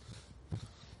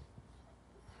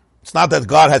 It's not that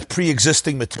God had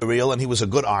pre-existing material and he was a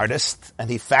good artist and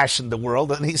he fashioned the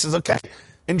world and he says, okay,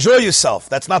 enjoy yourself.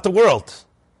 That's not the world.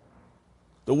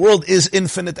 The world is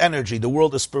infinite energy. The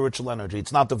world is spiritual energy.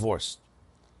 It's not divorced.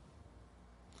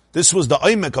 This was the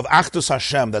oimek of Achdus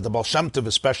Hashem that the Baal Shem Tov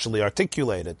especially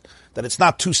articulated, that it's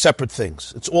not two separate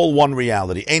things. It's all one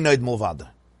reality. Einoid mulvada.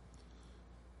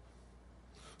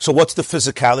 So what's the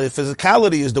physicality?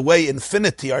 Physicality is the way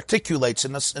infinity articulates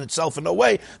in itself in a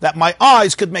way that my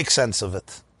eyes could make sense of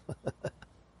it.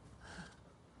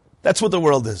 That's what the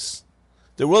world is.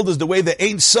 The world is the way the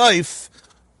Ein Sof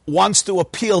wants to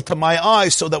appeal to my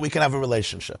eyes so that we can have a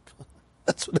relationship.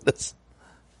 That's what it is.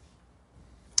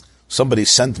 Somebody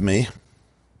sent me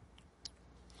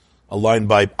a line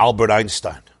by Albert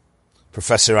Einstein,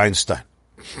 Professor Einstein.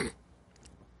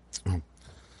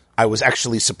 I was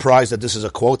actually surprised that this is a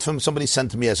quote from him. Somebody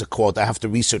sent me as a quote. I have to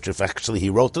research if actually he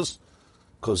wrote this,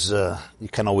 because you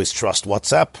can always trust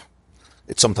WhatsApp.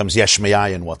 It's sometimes yesh me'ai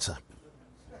in WhatsApp.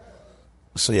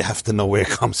 So you have to know where it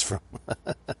comes from.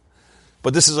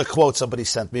 But this is a quote somebody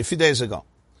sent me a few days ago.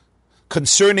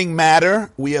 Concerning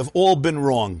matter, we have all been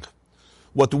wrong.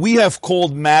 What we have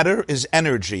called matter is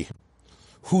energy,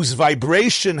 whose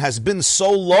vibration has been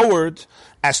so lowered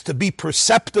as to be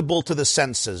perceptible to the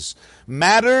senses.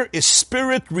 Matter is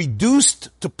spirit reduced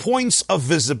to points of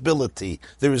visibility.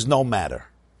 There is no matter.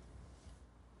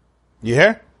 You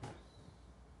hear?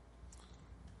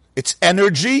 It's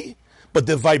energy, but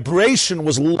the vibration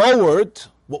was lowered,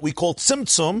 what we call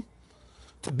tzimtzum,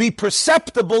 to be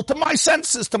perceptible to my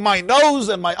senses, to my nose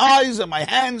and my eyes and my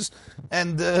hands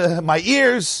and my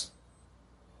ears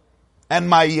and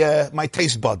my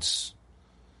taste buds.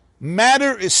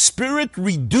 Matter is spirit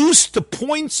reduced to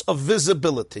points of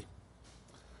visibility.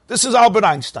 This is Albert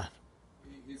Einstein.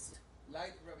 It's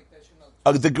light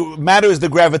gravitational. Matter is the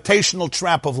gravitational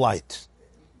trap of light.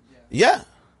 Yeah.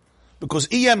 Because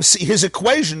EMC, his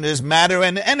equation is matter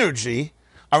and energy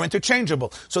are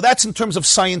interchangeable. So that's in terms of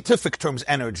scientific terms,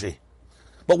 energy.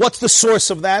 But what's the source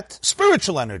of that?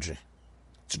 Spiritual energy.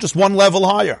 It's just one level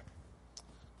higher.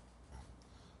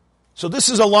 So this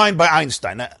is a line by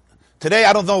Einstein. Today,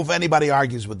 I don't know if anybody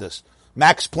argues with this.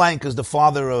 Max Planck is the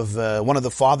father of one of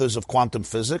the fathers of quantum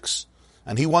physics,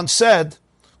 and he once said,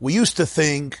 "We used to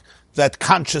think that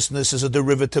consciousness is a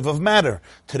derivative of matter.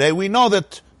 Today, we know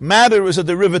that matter is a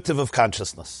derivative of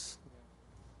consciousness."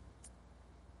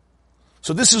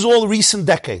 So this is all recent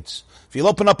decades. If you'll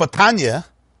open up a Tanya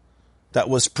that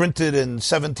was printed in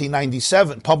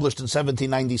 1797, published in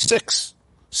 1796,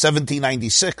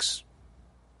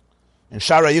 in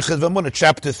Shara Yichud V'Emunah,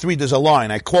 chapter 3, there's a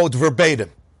line, I quote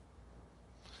verbatim.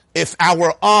 If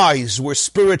our eyes were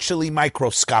spiritually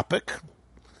microscopic,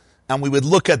 and we would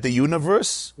look at the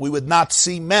universe, we would not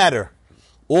see matter.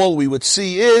 All we would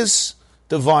see is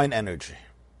divine energy.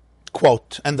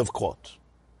 Quote, end of quote.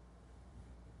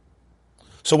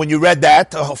 So when you read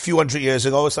that a few hundred years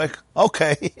ago, it's like,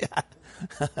 okay.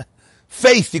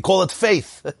 Faith, you call it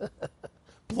faith.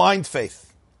 Blind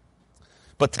faith.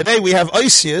 But today we have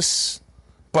Isis,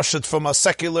 pushed from a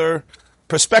secular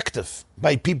perspective,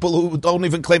 by people who don't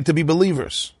even claim to be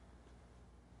believers.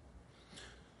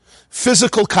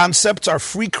 Physical concepts are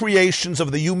free creations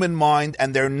of the human mind,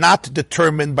 and they're not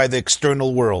determined by the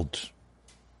external world.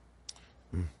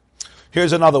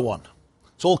 Here's another one.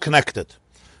 It's all connected.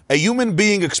 A human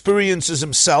being experiences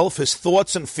himself, his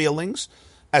thoughts and feelings,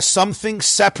 as something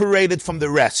separated from the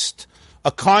rest,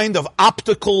 a kind of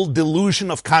optical delusion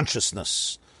of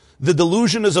consciousness. The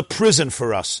delusion is a prison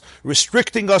for us,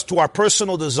 restricting us to our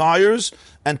personal desires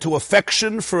and to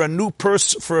affection for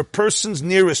a person's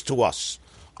nearest to us.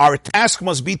 Our task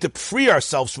must be to free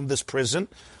ourselves from this prison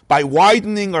by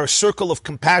widening our circle of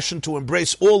compassion to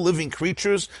embrace all living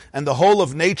creatures and the whole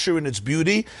of nature in its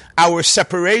beauty. Our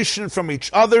separation from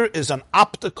each other is an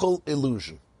optical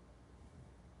illusion.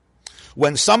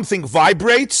 When something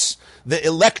vibrates, the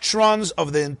electrons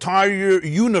of the entire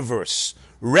universe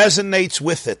resonates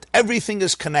with it. Everything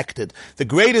is connected. The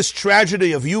greatest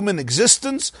tragedy of human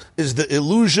existence is the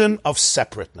illusion of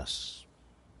separateness.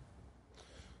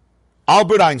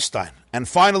 Albert Einstein. And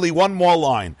finally, one more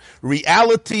line.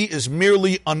 Reality is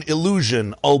merely an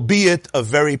illusion, albeit a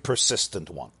very persistent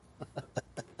one.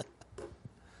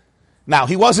 Now,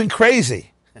 he wasn't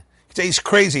crazy. He's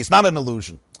crazy. It's not an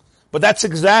illusion. But that's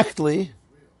exactly...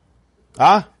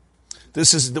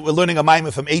 This is, we're learning a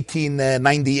Maimon from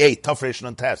 1898, Tafresh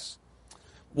and Tes.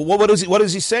 Well, what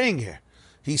is he saying here?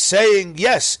 He's saying,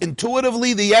 yes,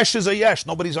 intuitively the yesh is a yesh.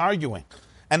 Nobody's arguing.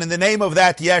 And in the name of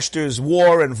that yesh, there's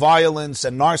war and violence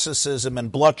and narcissism and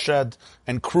bloodshed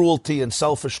and cruelty and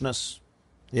selfishness.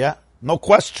 Yeah, no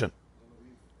question.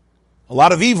 A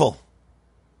lot of evil.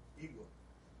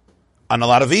 And a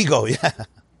lot of ego, yeah.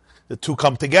 The two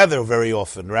come together very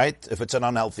often, right? If it's an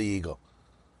unhealthy ego.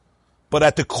 But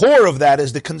at the core of that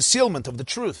is the concealment of the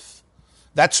truth.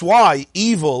 That's why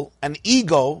evil and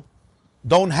ego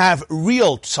don't have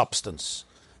real substance.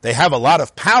 They have a lot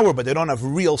of power, but they don't have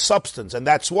real substance. And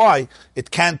that's why it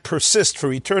can't persist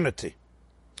for eternity.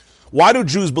 Why do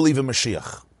Jews believe in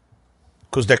Mashiach?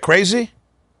 Because they're crazy?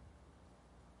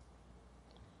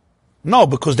 No,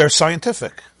 because they're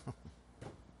scientific.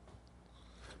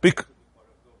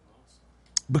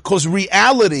 Because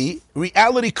reality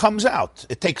comes out.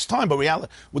 It takes time, but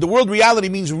with the word reality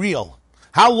means real.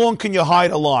 How long can you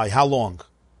hide a lie? How long?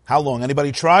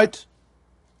 Anybody tried?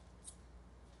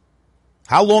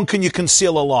 How long can you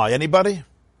conceal a lie? Anybody?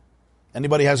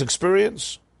 Anybody has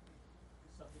experience?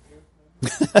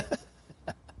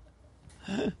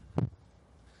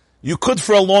 You could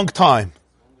for a long time.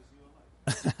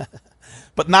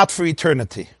 But not for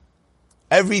eternity.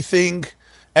 Everybody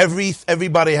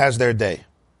has their day.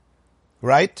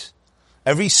 Right?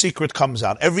 Every secret comes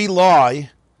out. Every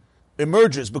lie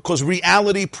emerges because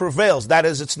reality prevails. That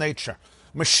is its nature.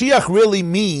 Mashiach really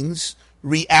means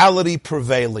reality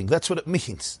prevailing. That's what it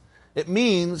means. It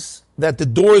means that the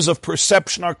doors of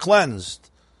perception are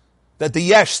cleansed. That the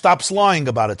yesh stops lying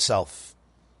about itself.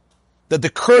 That the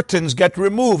curtains get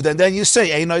removed, and then you say,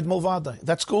 Einoid Mulvada.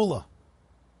 That's Gula.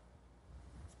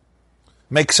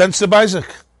 Make sense to Isaac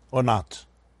or not?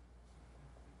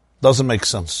 Doesn't make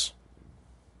sense.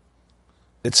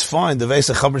 It's fine. The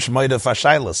Veisa Chamish Maida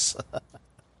Fashailas.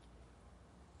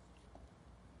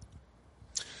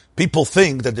 People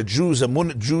think that the Jewish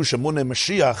Emunah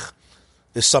Mashiach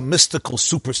is some mystical,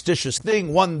 superstitious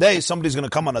thing. One day somebody's going to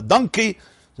come on a donkey.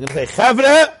 He's going to say,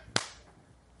 Chavre,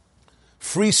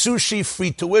 free sushi,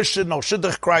 free tuition, no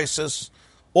shidduch crisis.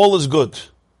 All is good.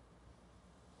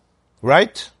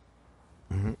 Right?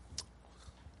 Mm-hmm.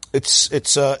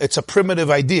 It's a primitive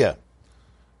idea.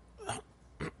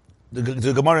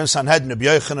 The Gemara in Sanhedrin, Rabbi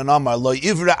Yochanan Amar, Lo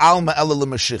Ivra Alma Ela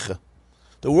L'Mashiach.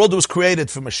 The world was created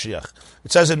for Mashiach.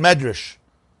 It says in Medrash,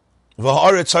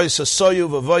 V'ha'aretz ha'yisasoyu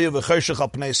v'voyu v'chershech al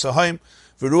pnei sahaim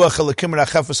v'ruach ha'lekim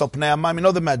ra'chefes al pnei amayim. You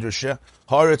know the Medrash, yeah?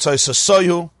 Ha'aretz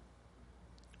ha'yisasoyu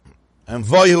and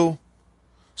voyu.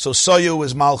 So soyu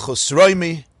is Malchus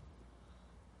Roimi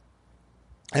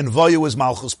and voyu is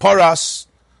Malchus Paras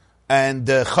and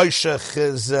Choshech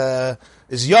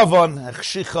is Yavon,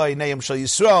 Chshicha Ineim Shal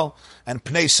Yisrael, and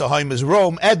Pnei Sahaim is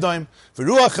Rome, Edom,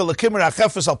 V'ruach Elokim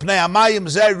Ra'chefes al Pnei Amayim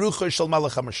Zeh Rucha Shel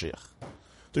Melech HaMashiach.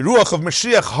 The Ruach of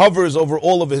Mashiach hovers over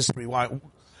all of history. Why?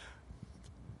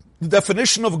 The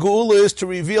definition of Geula is to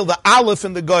reveal the Aleph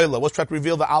in the Goyla. What's that?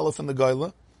 Reveal the Aleph in the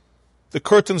Goyla. The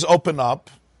curtains open up,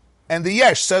 and the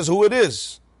Yesh says who it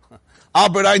is.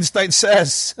 Albert Einstein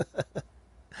says,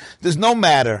 there's no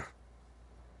matter.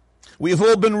 We've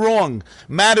all been wrong.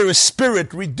 Matter is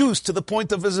spirit reduced to the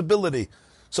point of visibility.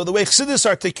 So the way Chassidus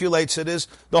articulates it is,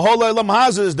 the whole Olam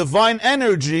Hazeh is divine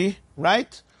energy,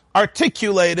 right?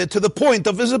 Articulated to the point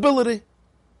of visibility.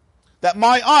 That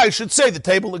my eye should say the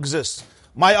table exists.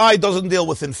 My eye doesn't deal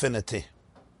with infinity.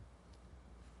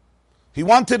 He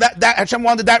wanted that Hashem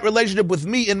wanted that relationship with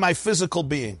me in my physical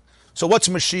being. So what's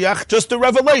Mashiach? Just a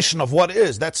revelation of what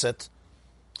is. That's it.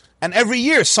 And every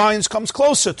year science comes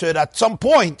closer to it. At some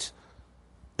point,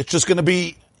 it's just going to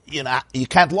be, you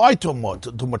can't lie to him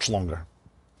too much longer.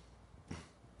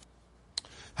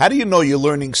 How do you know you're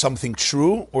learning something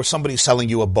true or somebody's selling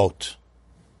you a boat?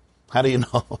 How do you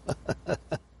know?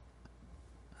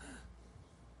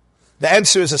 The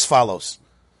answer is as follows.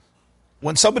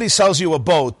 When somebody sells you a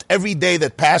boat, every day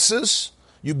that passes,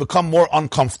 you become more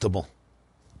uncomfortable.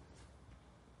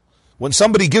 When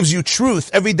somebody gives you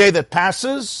truth, every day that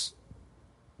passes,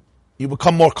 you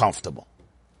become more comfortable.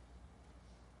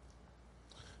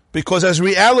 Because as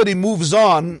reality moves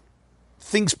on,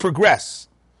 things progress.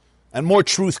 And more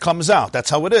truth comes out. That's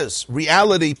how it is.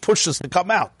 Reality pushes to come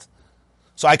out.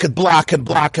 So I could block and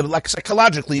block, and like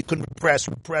psychologically you can repress,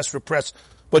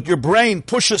 but your brain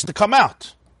pushes to come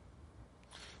out.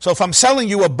 So if I'm selling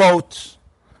you a boat,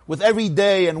 with every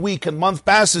day and week and month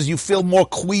passes, you feel more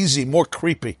queasy, more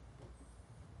creepy.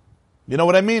 You know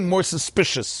what I mean? More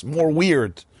suspicious, more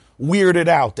weird. Weirded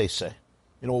out, they say.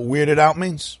 You know what weirded out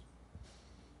means?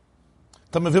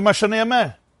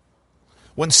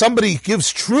 When somebody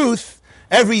gives truth,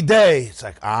 every day, it's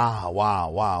like,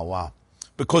 wow.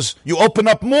 Because you open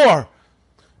up more.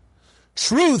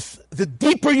 Truth, the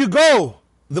deeper you go,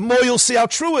 the more you'll see how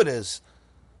true it is.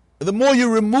 The more you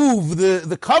remove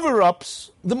the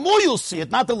cover-ups, the more you'll see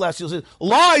it, not the less you'll see it.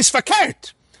 Lies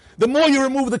fakert. The more you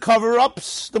remove the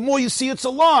cover-ups, the more you see it's a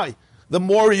lie. The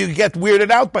more you get weirded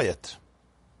out by it.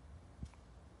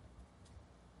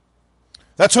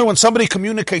 That's why when somebody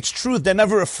communicates truth, they're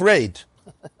never afraid.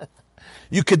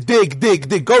 You could dig,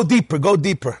 go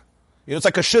deeper. It's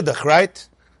like a shidduch, right?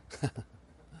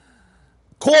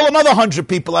 Call another 100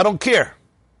 people, I don't care.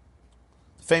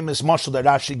 Famous mashal that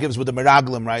Rashi gives with the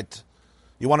miraglim, right?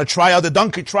 You want to try out the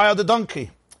donkey,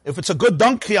 If it's a good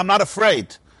donkey, I'm not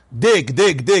afraid. Dig.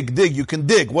 You can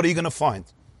dig. What are you going to find?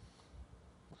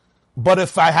 But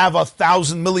if I have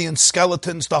 1,000 million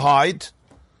skeletons to hide,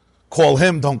 call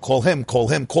him, don't call him, call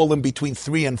him between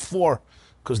 3 and 4.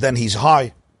 because then he's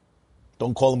high.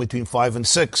 Don't call him between 5 and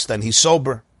 6, then he's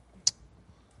sober.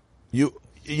 You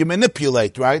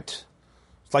manipulate, right?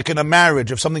 It's like in a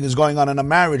marriage. If something is going on in a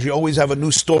marriage, you always have a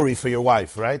new story for your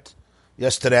wife, right?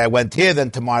 Yesterday I went here,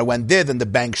 then tomorrow I went there, then the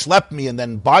bank schlepped me, and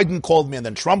then Biden called me, and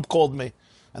then Trump called me,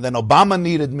 and then Obama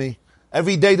needed me.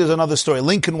 Every day there's another story.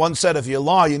 Lincoln once said, if you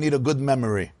lie, you need a good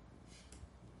memory.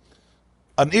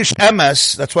 An ish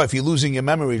emes, that's why if you're losing your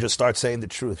memory, just start saying the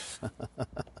truth.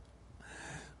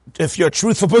 If you're a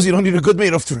truthful person, you don't need a good memory,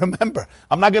 you don't have to remember.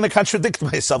 I'm not going to contradict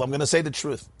myself, I'm going to say the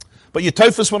truth. But you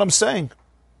typhus what I'm saying.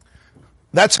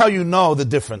 That's how you know the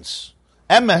difference.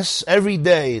 Emes, every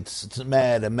day, it's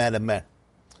mad and mad and mad.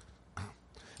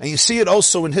 And you see it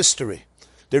also in history.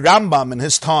 The Rambam in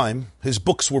his time, his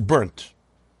books were burnt.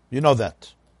 You know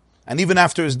that. And even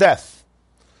after his death.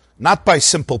 Not by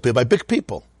simple people, by big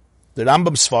people. The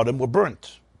Rambam Sfarim were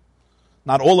burnt.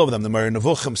 Not all of them. The Moreh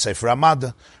Nevuchim, Sefer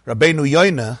Hamada, Rabbeinu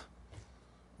Yoina,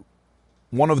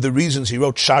 one of the reasons he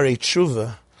wrote Sharei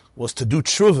Tshuva was to do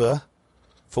Tshuva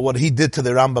for what he did to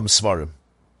the Rambam Sfarim.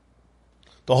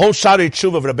 The whole Sharei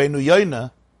Tshuva of Rabbeinu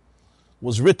Yoina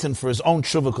was written for his own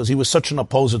Tshuva because he was such an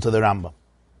opposer to the Rambam.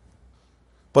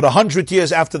 But 100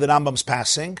 years after the Rambam's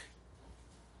passing,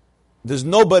 there's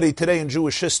nobody today in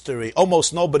Jewish history,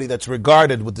 almost nobody that's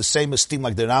regarded with the same esteem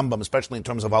like the Rambam, especially in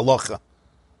terms of halacha.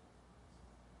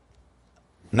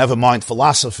 Never mind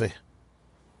philosophy.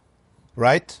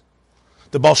 Right?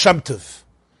 The Baal Shem Tov.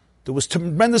 There was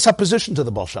tremendous opposition to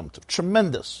the Baal Shem Tov.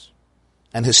 Tremendous.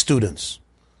 And his students.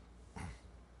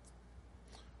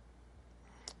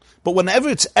 But whenever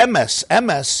it's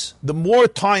emes, the more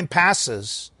time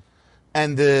passes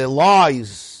and the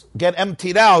lies get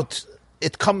emptied out,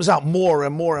 it comes out more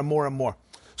and more and more and more.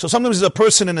 So sometimes there's a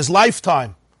person in his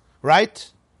lifetime, right?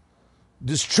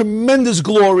 There's tremendous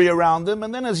glory around him,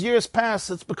 and then as years pass,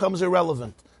 it becomes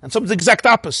irrelevant. And sometimes the exact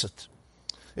opposite.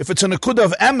 If it's an akudah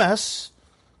of emes,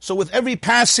 so with every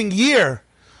passing year,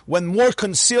 when more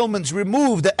concealment's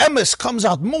removed, the emes comes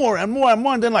out more and more and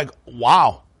more, and then like,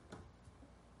 wow.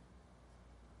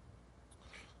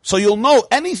 So you'll know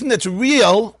anything that's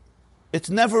real,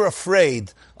 it's never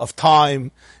afraid of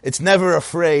time. It's never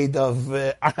afraid of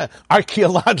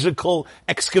archaeological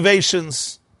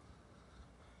excavations.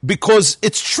 Because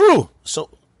it's true. So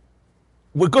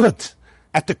we're good.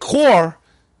 At the core,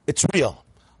 it's real.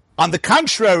 On the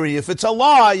contrary, if it's a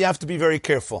lie, you have to be very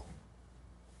careful.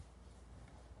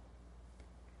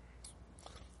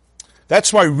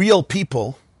 That's why real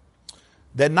people,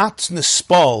 they're not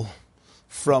nispal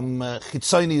from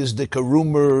chitzonius dika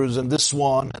rumors and this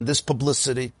one and this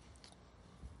publicity.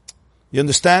 You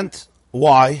understand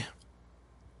why?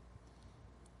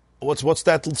 What's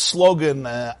that slogan?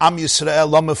 Am Yisrael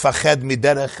lo mefached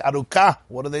miderech aruka.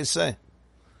 What do they say?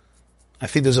 I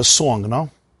think there's a song, no?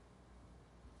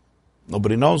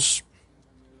 Nobody knows.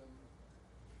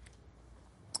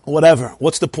 Whatever.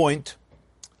 What's the point?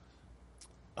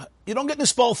 You don't get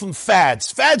nispal from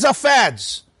fads. Fads are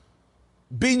fads.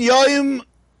 Bin yoyim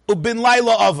ubin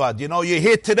laila avad. You know, you're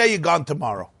here today, you're gone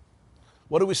tomorrow.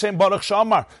 What are we saying? Baruch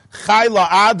Shamar. Chai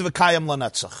la'ad v'kayam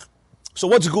la'netzach. So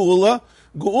what's geula?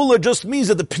 Geula just means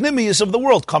that the pnimius of the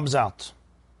world comes out.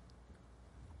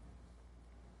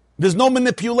 There's no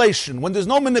manipulation. When there's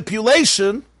no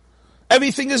manipulation,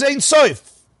 everything is Ein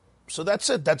Sof. So that's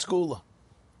it. That's geula.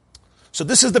 So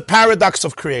this is the paradox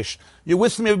of creation. You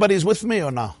with me? Everybody's with me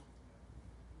or not?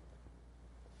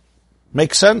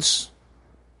 Make sense?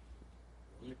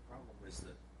 The only problem is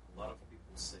that a lot of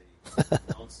people say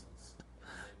nonsense in the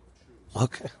name of truth.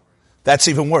 Okay. That's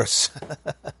even worse.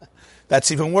 That's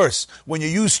even worse. When you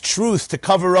use truth to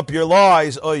cover up your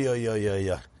lies,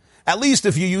 At least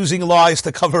if you're using lies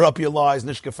to cover up your lies,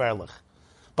 nish gefährlich.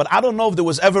 But I don't know if there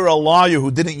was ever a liar who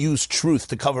didn't use truth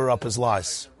to cover up his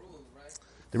lies.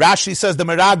 The Rashi says the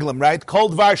Meraglim, right? Kol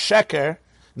dvar sheker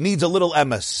needs a little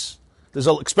emes. There's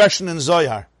an expression in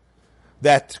Zohar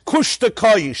that kushta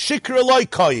koyi, shikra loy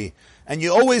koyi, and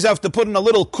you always have to put in a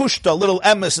little kushta, a little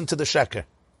emes into the sheker.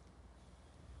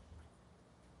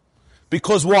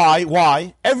 Because why?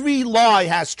 Why? Every lie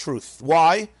has truth.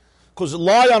 Why? Because a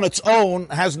lie on its own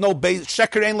has no base.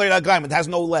 Sheker ein le'ragayim, it has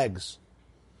no legs.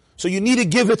 So you need to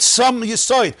give it some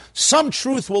yisoid. Some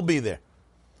truth will be there.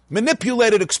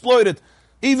 Manipulated, exploited.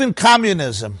 Even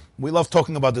communism. We love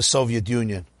talking about the Soviet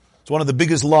Union. It's one of the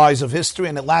biggest lies of history,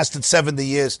 and it lasted 70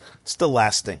 years. It's still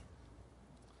lasting.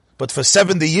 But for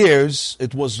 70 years,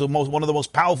 it was one of the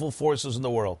most powerful forces in the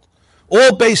world.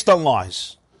 All based on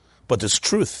lies. But there's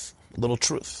truth. A little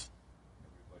truth.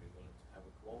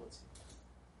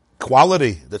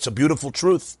 Quality. That's a beautiful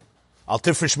truth. Al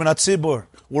tifrish min hatzibur.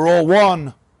 We're all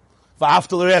one.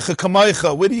 V'afta l'recha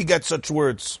kamaycha. Where do you get such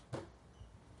words?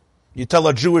 You tell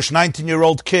a Jewish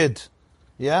 19-year-old kid,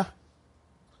 yeah?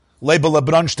 Leibel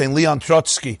Bronstein, Leon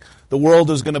Trotsky, the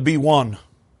world is going to be one.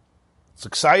 It's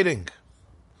exciting.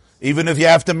 Even if you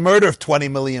have to murder 20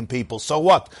 million people, so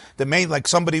what? The main, like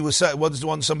somebody was said,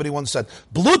 somebody once said,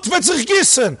 Blut wird sich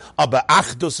gießen, aber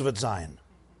Achdus wird sein.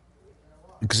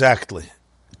 Exactly.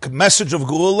 Message of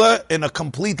Geula in a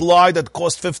complete lie that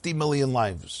cost 50 million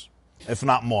lives, if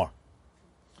not more.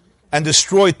 And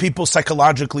destroyed people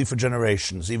psychologically for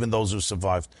generations, even those who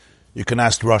survived. You can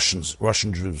ask Russian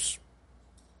Jews.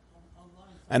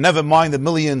 And never mind the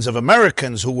millions of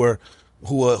Americans who were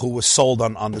sold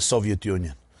on the Soviet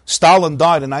Union. Stalin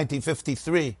died in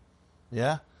 1953.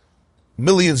 Yeah?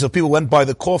 Millions of people went by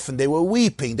the coffin. They were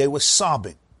weeping. They were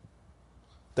sobbing.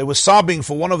 They were sobbing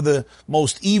for one of the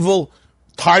most evil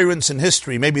tyrants in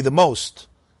history, maybe the most.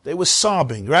 They were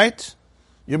sobbing, right?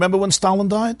 You remember when Stalin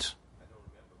died? I don't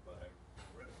remember, but I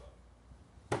read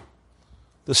about it.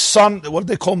 The son, what do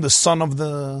they call him? The son of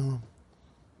the...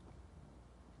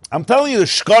 I'm telling you, the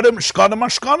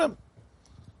shkadim.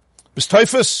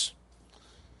 B'steifus.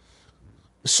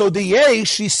 So the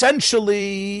yesh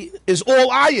essentially is all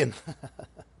ayin.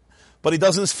 But he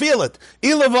doesn't feel it.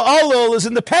 Ilah v'alol is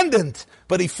independent,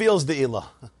 but he feels the ilah.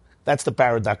 That's the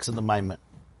paradox in the Maimon.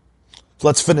 So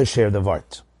let's finish here the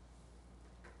Vart.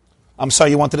 I'm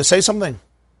sorry, you wanted to say something?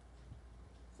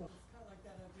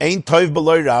 Ain't toiv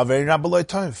b'loy rav, ain't rav b'loy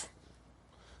toiv.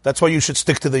 That's why you should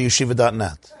stick to the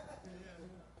yeshiva.net.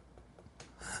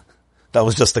 That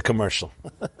was just a commercial.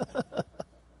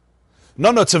 No,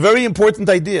 it's a very important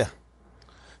idea.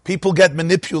 People get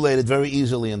manipulated very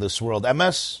easily in this world.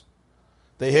 MS,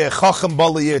 they hear Chacham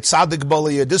Baliyah, Tzaddik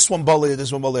Baliyah, this one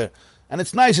Baliyah. And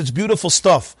it's nice, it's beautiful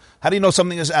stuff. How do you know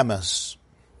something is MS?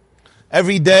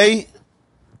 Every day,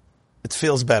 it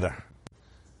feels better.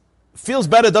 Feels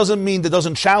better doesn't mean that it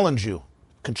doesn't challenge you.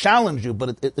 It can challenge you,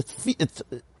 but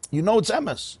you know it's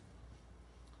MS.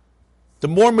 The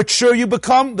more mature you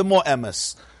become, the more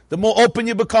MS. The more open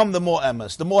you become, the more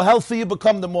MS. The more healthy you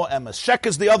become, the more MS. Sheker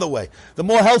is the other way. The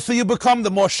more healthy you become,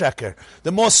 the more sheker.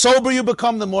 The more sober you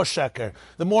become, the more sheker.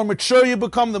 The more mature you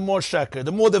become, the more sheker.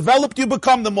 The more developed you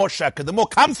become, the more sheker. The more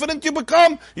confident you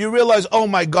become, you realize, oh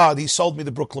my God, he sold me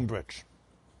the Brooklyn Bridge.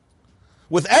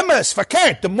 With MS,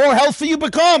 fakert, the more healthy you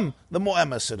become, the more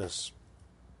MS it is.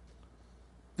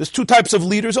 There's two types of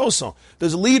leaders also.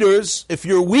 There's leaders, if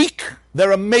you're weak,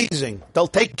 they're amazing. They'll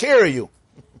take care of you.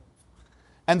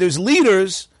 And there's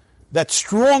leaders that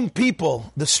strong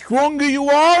people. The stronger you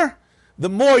are, the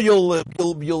more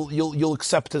you'll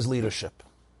accept his leadership.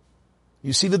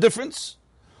 You see the difference?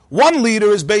 One leader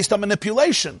is based on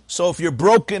manipulation. So if you're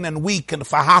broken and weak and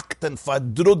verhakt and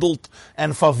verdrudelt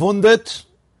and verwundet,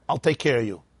 I'll take care of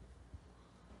you.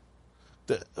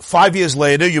 5 years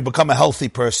later, you become a healthy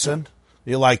person.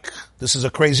 You're like, this is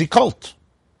a crazy cult.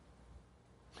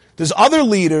 There's other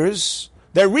leaders,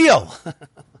 they're real.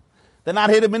 They're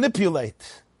not here to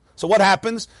manipulate. So what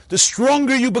happens? The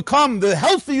stronger you become, the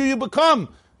healthier you become,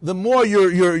 the more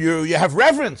you have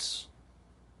reverence.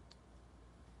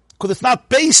 Because it's not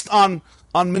based on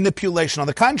manipulation. On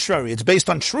the contrary, it's based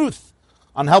on truth,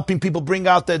 on helping people bring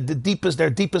out their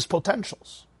deepest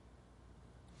potentials.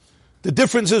 The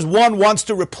difference is one wants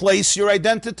to replace your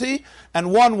identity,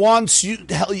 and one wants you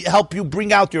to help you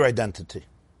bring out your identity.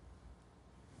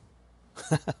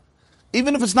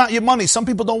 Even if it's not your money, some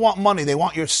people don't want money, they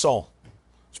want your soul.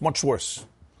 It's much worse.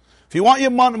 If you want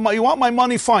your money, you want my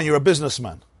money, fine, you're a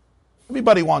businessman.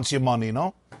 Everybody wants your money,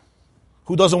 no?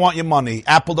 Who doesn't want your money?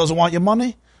 Apple doesn't want your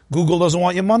money? Google doesn't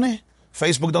want your money?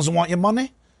 Facebook doesn't want your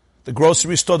money? The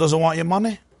grocery store doesn't want your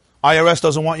money? IRS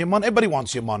doesn't want your money? Everybody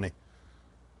wants your money.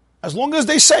 As long as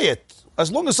they say it.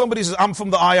 As long as somebody says, I'm from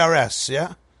the IRS,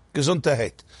 yeah?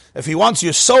 Gesundheit. If he wants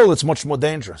your soul, it's much more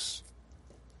dangerous.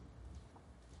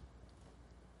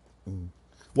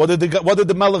 What did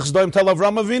the Melech Sdoim tell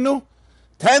Avram Avinu?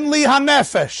 Ten li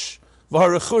hanefesh,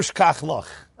 v'harechush kach loch.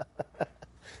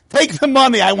 Take the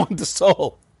money, I want the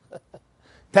soul.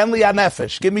 Ten li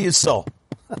hanefesh, give me your soul.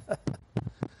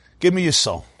 Give me your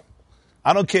soul.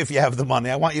 I don't care if you have the money,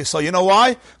 I want your soul. You know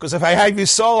why? Because if I have your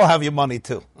soul, I'll have your money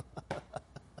too.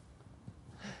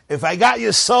 If I got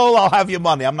your soul, I'll have your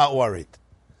money. I'm not worried.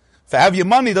 If I have your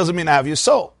money, doesn't mean I have your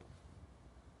soul.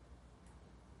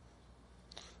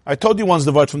 I told you once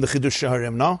the word from the Chidush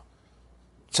Shaharim, no?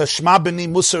 Tzashma b'ni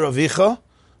musar avicha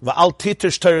v'al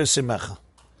titish Torah simecha.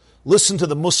 Listen to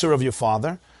the musar of your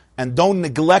father and don't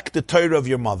neglect the Torah of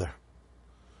your mother.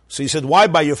 So he said, why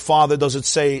by your father does it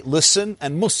say listen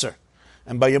and musar?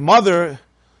 And by your mother,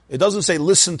 it doesn't say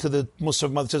listen to the musar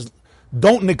of mother. It says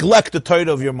don't neglect the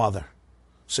Torah of your mother.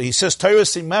 So he says, Torah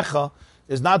Simecha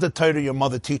is not the Torah your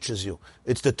mother teaches you.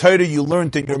 It's the Torah you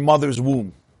learned in your mother's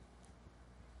womb.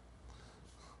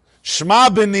 Shema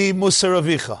b'ni Musar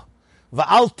Avicha.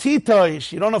 Va'al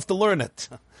titosh, you don't have to learn it.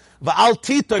 Va'al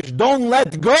titosh, don't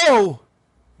let go.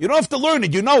 You don't have to learn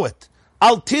it, you know it.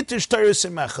 Al titosh Torah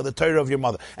Simecha, the Torah of your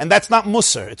mother. And that's not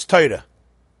Musar, it's Torah.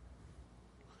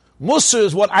 Musar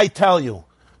is what I tell you.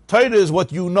 Torah is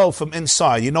what you know from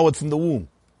inside. You know it from the womb.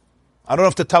 I don't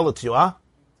have to tell it to you, huh?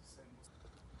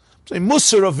 Say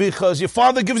Musar Avicha is your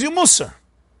father gives you Musar.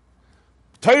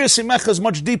 Torah Simecha is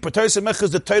much deeper. Torah Simecha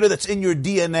is the Torah that's in your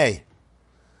DNA.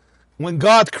 When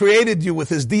God created you with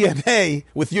His DNA,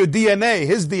 with your DNA,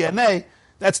 His DNA,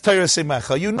 that's Torah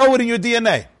Simecha. You know it in your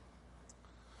DNA.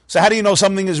 So how do you know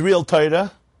something is real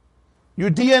Torah? Your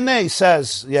DNA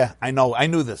says, yeah, I know, I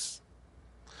knew this.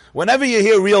 Whenever you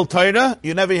hear real Torah,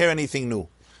 you never hear anything new.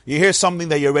 You hear something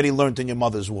that you already learned in your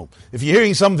mother's womb. If you're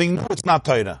hearing something new, it's not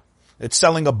Torah. It's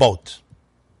selling a boat.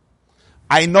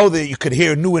 I know that you could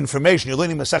hear new information. You're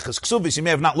learning Maseches Ksuvis. You may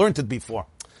have not learned it before.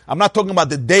 I'm not talking about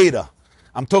the data.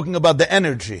 I'm talking about the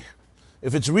energy.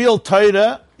 If it's real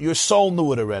Torah, your soul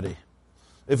knew it already.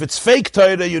 If it's fake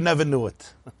Torah, you never knew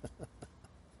it.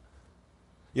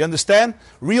 You understand?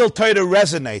 Real Torah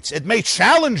resonates. It may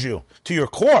challenge you to your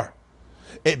core.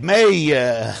 It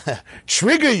may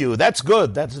trigger you. That's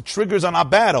good. Triggers are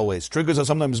not bad always. Triggers are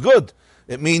sometimes good.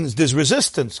 It means there's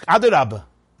resistance. Adarabah.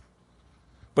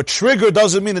 But trigger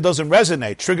doesn't mean it doesn't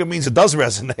resonate. Trigger means it does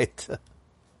resonate.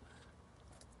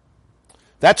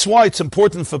 That's why it's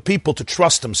important for people to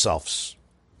trust themselves.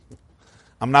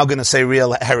 I'm now going to say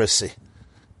real heresy.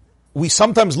 We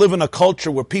sometimes live in a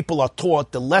culture where people are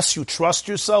taught the less you trust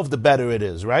yourself, the better it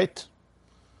is, right?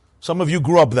 Some of you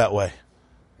grew up that way.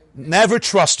 Never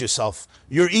trust yourself.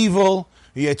 You're evil.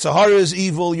 Your Yetzer Hara is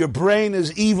evil. Your brain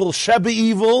is evil. Sheba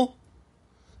evil.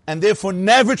 And therefore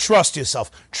never trust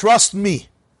yourself. Trust me.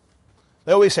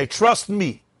 They always say, trust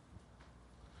me.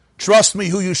 Trust me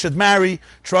who you should marry.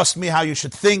 Trust me how you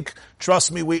should think.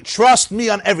 Trust me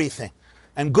on everything.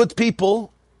 And good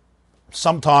people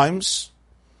sometimes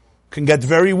can get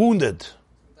very wounded.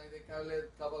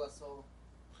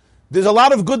 There's a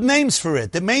lot of good names for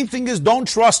it. The main thing is don't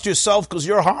trust yourself because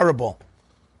you're horrible.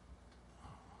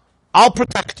 I'll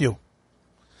protect you.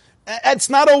 It's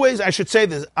not always, I should say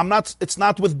this, it's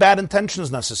not with bad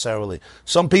intentions necessarily.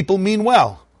 Some people mean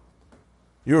well.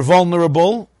 You're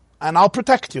vulnerable and I'll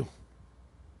protect you.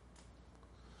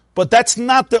 But that's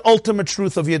not the ultimate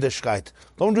truth of Yiddishkeit.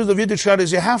 The ultimate truth of Yiddishkeit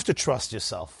is you have to trust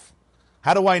yourself.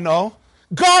 How do I know?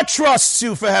 God trusts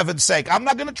you, for heaven's sake. I'm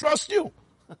not going to trust you.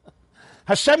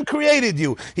 Hashem created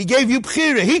you. He gave you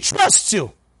bchira. He trusts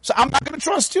you. So I'm not going to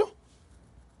trust you.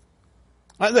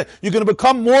 You're going to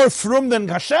become more frum than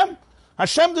Hashem?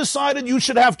 Hashem decided you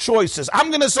should have choices. I'm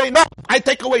going to say, no, I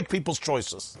take away people's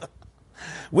choices.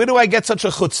 Where do I get such a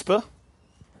chutzpah?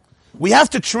 We have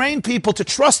to train people to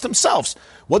trust themselves.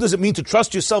 What does it mean to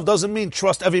trust yourself? Doesn't mean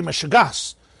trust every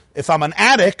meshagas. If I'm an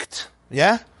addict,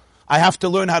 yeah, I have to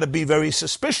learn how to be very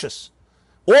suspicious.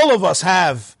 All of us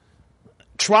have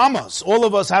traumas. All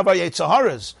of us have our Yetzer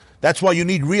Haras. That's why you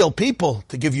need real people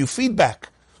to give you feedback.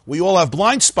 We all have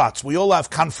blind spots. We all have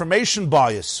confirmation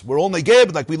bias. We're all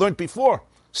negeb, like we learned before.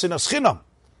 Sinas chinam.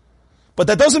 But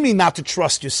that doesn't mean not to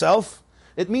trust yourself.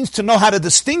 It means to know how to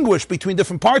distinguish between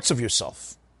different parts of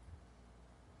yourself.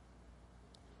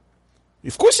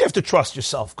 Of course you have to trust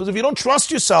yourself, because if you don't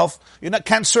trust yourself,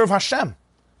 can't serve Hashem.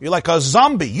 You're like a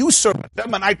zombie. You serve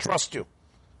Hashem and I trust you.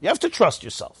 You have to trust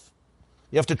yourself.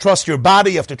 You have to trust your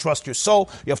body, you have to trust your soul,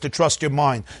 you have to trust your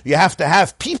mind. You have to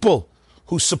have people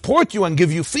who support you and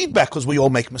give you feedback, because we all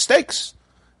make mistakes.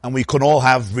 And we can all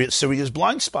have serious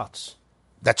blind spots.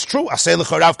 That's true.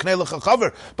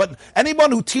 But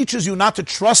anyone who teaches you not to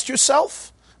trust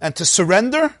yourself and to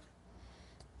surrender,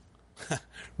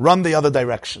 run the other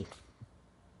direction.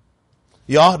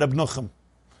 Ya, Reb Nuchem.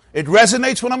 It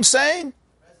resonates what I'm saying?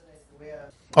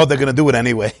 Oh, they're going to do it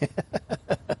anyway.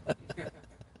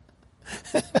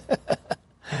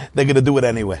 They're going to do it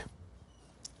anyway.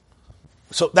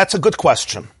 So that's a good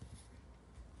question.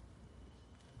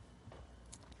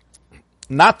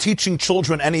 Not teaching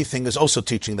children anything is also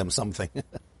teaching them something.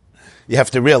 You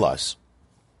have to realize.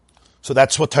 So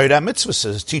that's what Torah Mitzvah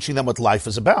says, teaching them what life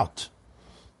is about.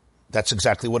 That's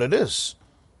exactly what it is.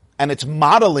 And it's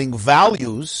modeling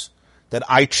values that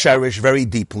I cherish very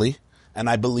deeply and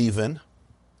I believe in.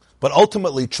 But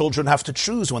ultimately, children have to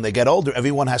choose when they get older.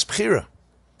 Everyone has bchira.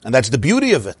 And that's the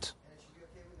beauty of it.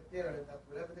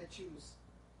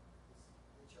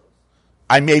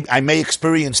 I may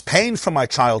experience pain from my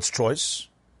child's choice,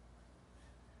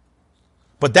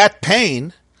 but that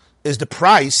pain is the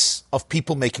price of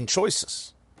people making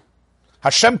choices.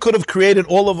 Hashem could have created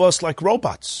all of us like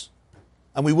robots,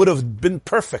 and we would have been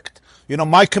perfect. You know,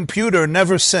 my computer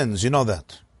never sins, you know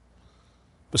that.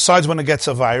 Besides when it gets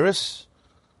a virus,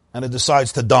 and it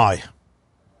decides to die.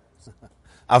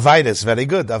 A virus, very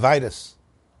good, a virus.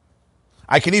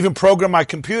 I can even program my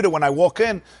computer when I walk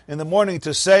in the morning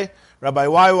to say, Rabbi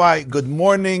YY, good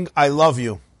morning, I love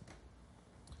you.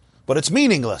 But it's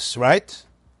meaningless, right?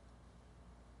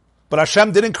 But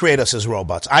Hashem didn't create us as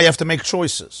robots. I have to make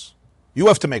choices. You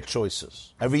have to make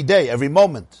choices. Every day, every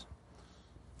moment.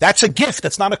 That's a gift,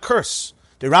 that's not a curse.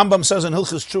 The Rambam says in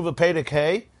Hilchos Tshuva Perek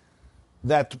Hey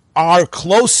that our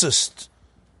closest,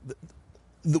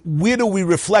 where do we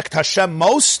reflect Hashem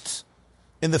most?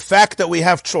 In the fact that we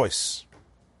have choice.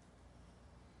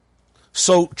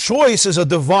 So choice is a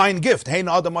divine gift. And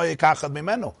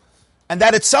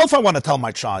that itself I want to tell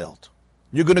my child.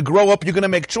 You're going to grow up, you're going to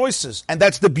make choices. And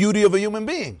that's the beauty of a human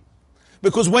being.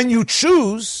 Because when you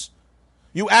choose,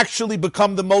 you actually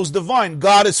become the most divine.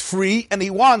 God is free and He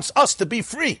wants us to be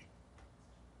free.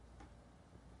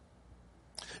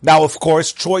 Now, of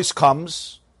course, choice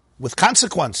comes with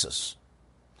consequences.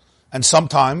 And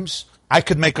sometimes I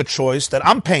could make a choice that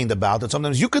I'm pained about, and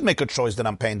sometimes you could make a choice that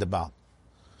I'm pained about.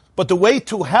 But the way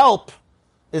to help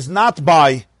is not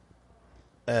by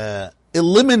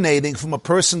eliminating from a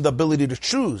person the ability to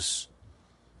choose.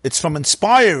 It's from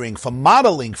inspiring, from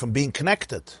modeling, from being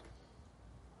connected.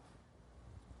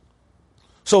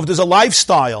 So if there's a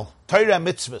lifestyle, Torah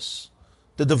mitzvahs,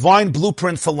 the divine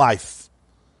blueprint for life,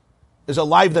 is a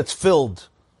life that's filled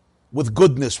with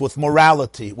goodness, with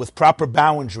morality, with proper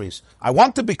boundaries. I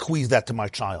want to bequeath that to my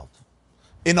child.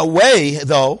 In a way,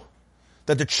 though,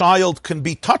 that the child can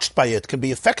be touched by it, can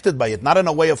be affected by it, not in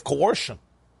a way of coercion,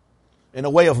 in a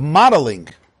way of modeling.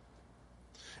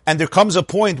 And there comes a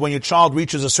point when your child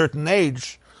reaches a certain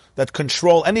age that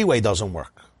control anyway doesn't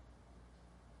work.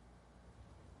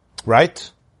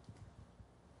 Right?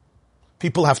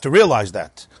 People have to realize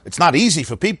that. It's not easy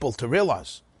for people to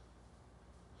realize.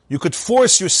 You could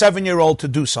force your 7-year-old to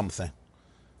do something.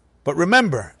 But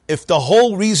remember, if the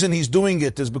whole reason he's doing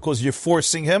it is because you're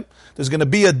forcing him, there's going to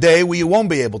be a day where you won't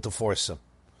be able to force him.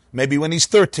 Maybe when he's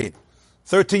 13.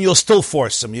 13, you'll still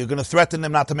force him. You're going to threaten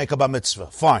him not to make a bar mitzvah.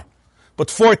 Fine. But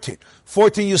 14,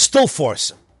 you still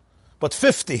force him. But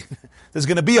 15, there's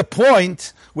going to be a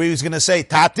point where he's going to say,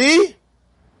 Tati,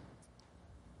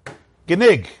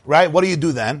 genig, right? What do you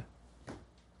do then?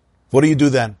 What do you do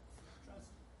then?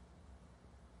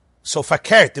 So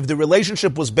fakert, if the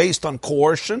relationship was based on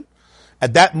coercion,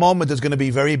 at that moment it's going to be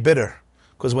very bitter.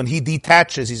 Because when he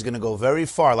detaches, he's going to go very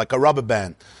far, like a rubber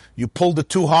band. You pulled it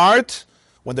too hard,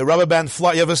 when the rubber band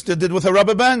fly, you ever did with a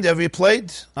rubber band? You ever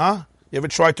played? Huh? You ever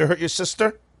tried to hurt your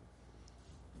sister?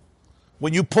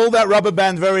 When you pull that rubber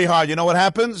band very hard, you know what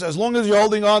happens? As long as you're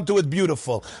holding on to it,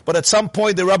 beautiful. But at some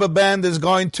point, the rubber band is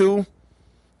going to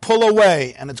pull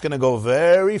away, and it's going to go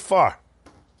very far.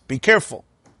 Be careful.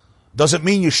 Doesn't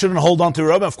mean you shouldn't hold on to the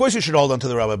rubber band. Of course you should hold on to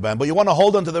the rubber band, but you want to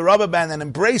hold on to the rubber band and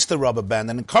embrace the rubber band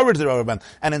and encourage the rubber band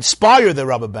and inspire the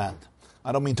rubber band.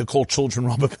 I don't mean to call children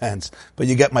rubber bands, but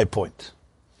you get my point.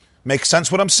 Makes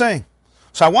sense what I'm saying?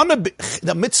 So I want to be,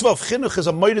 the mitzvah of chinuch is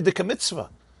a moedik mitzvah.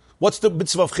 What's the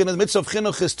mitzvah of chinuch? The mitzvah of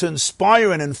chinuch is to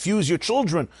inspire and infuse your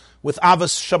children with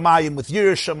avos shamayim, with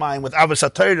yiras shamayim, with avos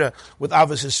HaTorah, with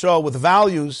avos Yisrael, with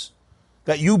values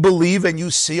that you believe and you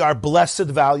see are blessed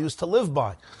values to live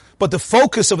by. But the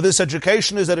focus of this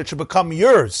education is that it should become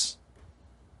yours.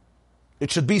 It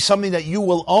should be something that you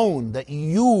will own, that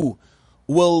you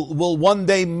will one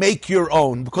day make your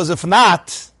own. Because if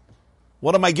not,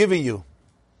 what am I giving you?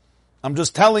 I'm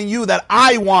just telling you that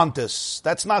I want this.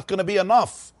 That's not going to be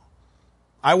enough.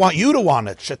 I want you to want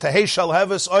it. Shetehei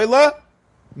shalheves oila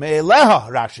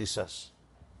me'eleha, Rashi says.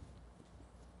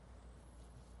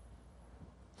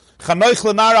 Chanoich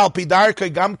lenar al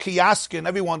pidarkei gam kiyaskin.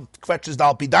 Everyone fetches the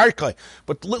al pidarkei.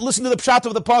 But listen to the pshat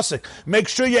of the pasuk. Make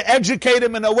sure you educate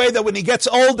him in a way that when he gets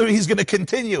older, he's going to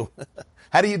continue.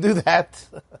 How do you do that?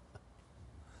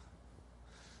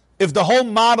 If the whole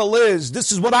model is,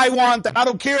 this is what I want, and I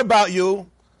don't care about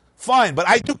you, fine, but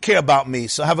I do care about me,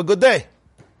 so have a good day.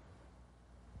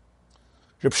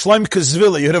 Reb Shloim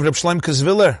Kazviller, you heard of Reb Shloim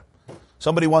Kazviller?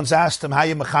 Somebody once asked him, how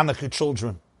you mechanech your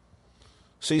children?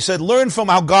 So he said, learn from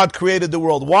how God created the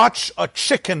world. Watch a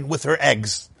chicken with her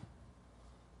eggs.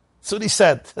 That's what he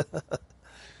said.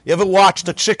 You ever watched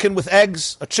a chicken with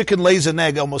eggs? A chicken lays an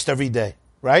egg almost every day,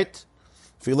 right?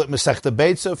 If you look Masechta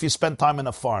Beitza, if you spend time in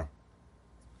a farm.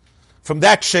 From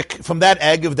that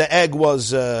egg, if the egg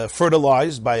was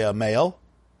fertilized by a male,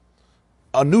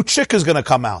 a new chick is going to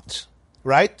come out,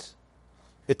 right?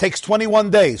 It takes 21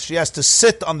 days. She has to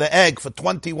sit on the egg for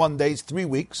 21 days, 3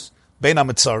 weeks. Bein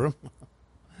HaMetzarim.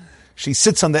 She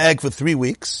sits on the egg for 3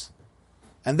 weeks.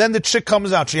 And then the chick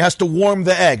comes out. She has to warm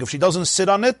the egg. If she doesn't sit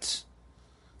on it,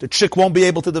 the chick won't be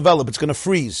able to develop. It's going to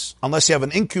freeze. Unless you have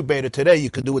an incubator today, you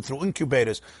can do it through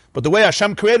incubators. But the way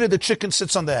Hashem created, the chicken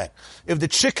sits on the egg. If the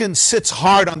chicken sits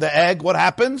hard on the egg, what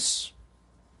happens?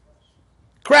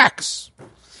 Cracks.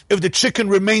 If the chicken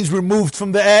remains removed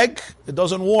from the egg, it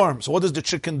doesn't warm. So what does the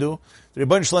chicken do? The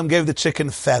Rebbeinu Shalom gave the chicken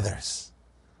feathers,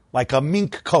 like a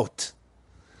mink coat.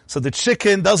 So the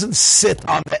chicken doesn't sit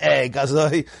on the egg,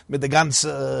 mit der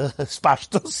ganzen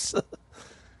Spashtus.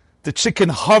 The chicken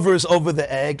hovers over the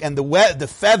egg, and the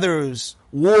feathers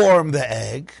warm the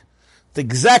egg. The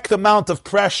exact amount of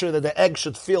pressure that the egg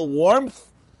should feel warmth,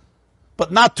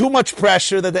 but not too much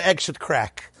pressure that the egg should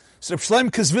crack. So Shlomo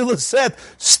Kazvila said,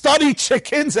 study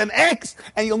chickens and eggs,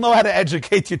 and you'll know how to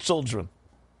educate your children.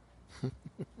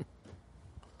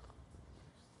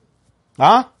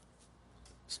 Huh?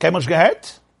 Ist kein Mensch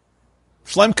gehört?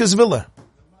 Shlomo Kazvila.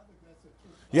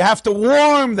 You have to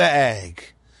warm the egg.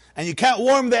 And you can't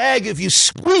warm the egg if you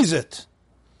squeeze it.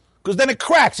 Because then it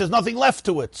cracks. There's nothing left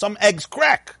to it. Some eggs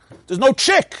crack. There's no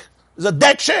chick. There's a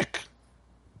dead chick.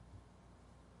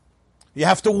 You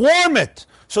have to warm it.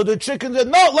 So the chicken said,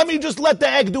 no, let me just let the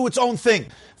egg do its own thing.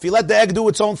 If you let the egg do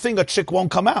its own thing, a chick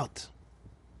won't come out.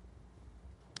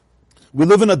 We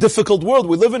live in a difficult world.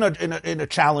 We live in a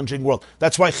challenging world.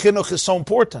 That's why chinuch is so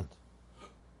important.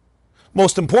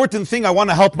 Most important thing, I want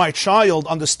to help my child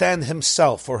understand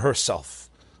himself or herself.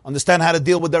 Understand how to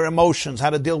deal with their emotions, how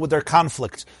to deal with their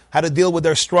conflicts, how to deal with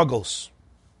their struggles.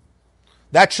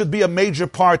 That should be a major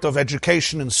part of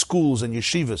education in schools and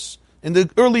yeshivas in the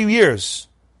early years.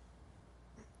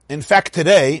 In fact,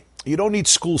 today, you don't need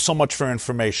school so much for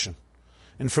information.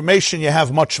 Information you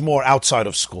have much more outside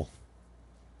of school.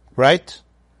 Right?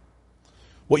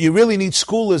 What you really need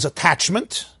school is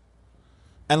attachment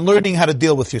and learning how to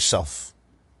deal with yourself.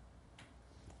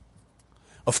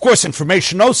 Of course,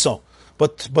 information also,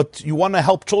 but you want to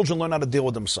help children learn how to deal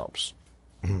with themselves.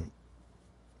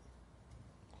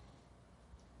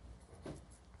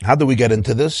 How do we get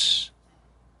into this?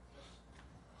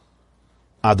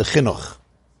 The chinuch.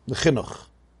 The chinuch.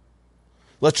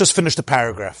 Let's just finish the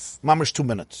paragraph. Mamash 2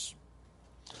 minutes.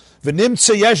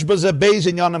 V'nimtze yesh b'zeh beis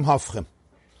inyanim hafchim.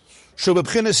 Shu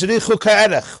b'bchinis richu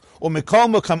ka'erech.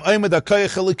 U'mikol mekam oimed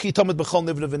ha'koyach eliki tamid b'chol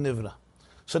nivra v'nivra.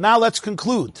 So now let's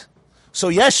conclude. So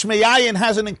Yesh Me'ayin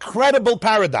has an incredible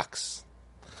paradox.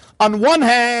 On one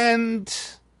hand,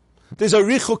 there's a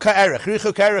richu ka'erech.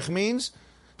 Richu ka'erech means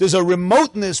there's a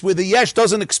remoteness where the Yesh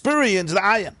doesn't experience the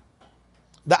Ayin.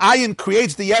 The Ayin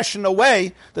creates the Yesh in a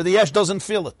way that the Yesh doesn't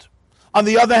feel it. On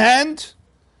the other hand,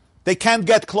 they can't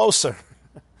get closer.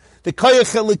 The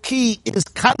Koyach Eliki is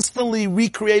constantly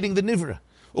recreating the Nivra.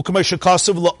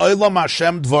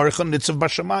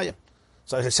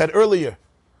 So as I said earlier,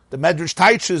 the Medrash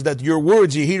teaches that your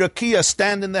words, Yehirakia,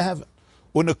 stand in the heaven.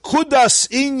 Unekudas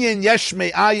inyan yesh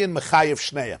me'ayin mechayev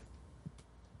shneya.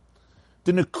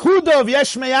 The nekuda of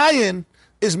yesh me'ayin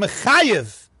is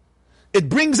mechayev. It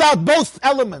brings out both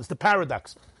elements, the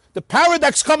paradox. The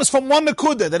paradox comes from one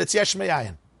nekuda, that it's yesh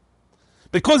me'ayin.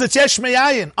 Because it's yesh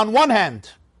me'ayin, on one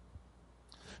hand,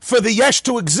 for the yesh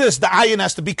to exist, the ayin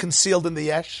has to be concealed in the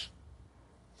yesh.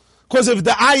 Because if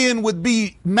the ayin would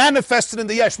be manifested in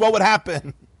the yesh, what would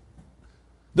happen?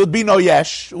 There'd be no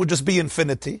yesh. It would just be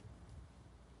infinity.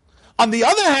 On the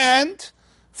other hand,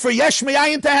 for yesh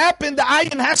me'ayin to happen, the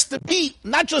ayin has to be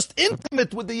not just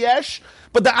intimate with the yesh,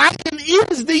 but the ayin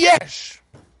is the yesh.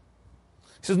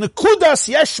 He says, Nekudas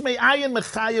yesh me'ayin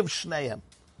mechayev shneim.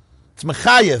 It's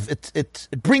mechayev. It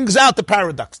brings out the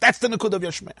paradox. That's the nekuda of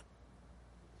yesh me'ayin.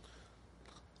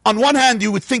 On one hand,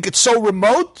 you would think it's so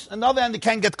remote, on the other hand, it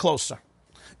can't get closer.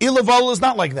 Ilah v'olol is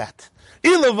not like that.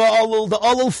 Ilah v'olol, the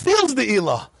olol feels the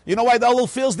ilah. You know why the olol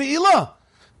feels the ilah?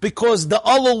 Because the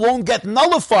olol won't get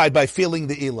nullified by feeling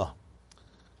the ilah.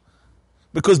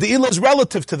 Because the ilah is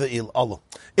relative to the olol.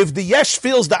 If the yesh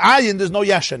feels the ayin, there's no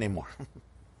yesh anymore.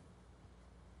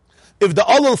 If the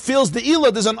olol feels the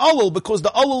ilah, there's an olol, because the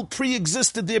olol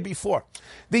pre-existed there before.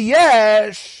 The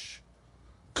yesh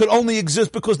could only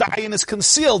exist because the ayin is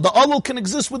concealed. The olol can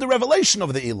exist with the revelation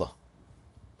of the ilah.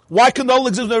 Why can the olol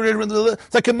exist with the revelation?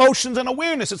 It's like emotions and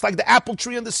awareness. It's like the apple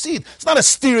tree and the seed. It's not a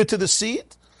steer to the seed.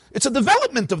 It's a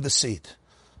development of the seed.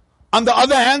 On the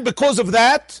other hand, because of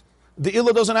that, the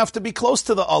ilah doesn't have to be close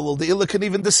to the olol. The ilah can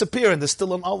even disappear and there's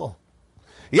still an olol.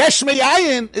 Yesh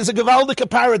me'ayin is a gewaldige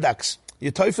paradox.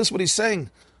 Yetoifus, what he's saying.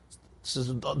 This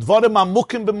is dvarim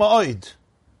amukim b'ma'od.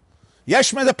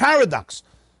 Yesh me'ayin is a paradox.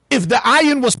 If the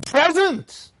ayin was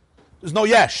present, there's no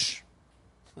yesh.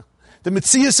 The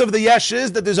Metzias of the Yesh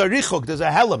is that there's a Richuk, there's a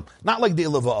Helam, not like the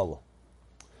Ilah V'Olah.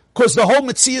 Because the whole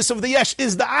Metzias of the Yesh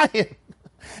is the Ayin.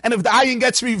 And if the Ayin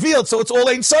gets revealed, so it's all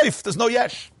Ein Sof, there's no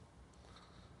Yesh.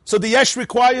 So the Yesh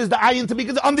requires the Ayin to be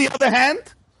good. On the other hand,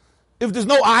 if there's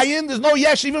no Ayin, there's no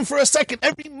Yesh even for a second.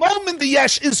 Every moment the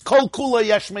Yesh is Kol Kula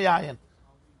Yesh Me'ayin.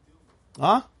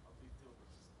 Huh?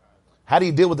 How do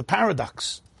you deal with the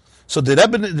paradox? So the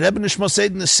Rebbe Nishma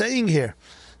Seidin is saying here,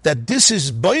 that this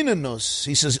is Bainanus.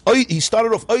 He says, he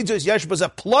started off, Oidzes Yesh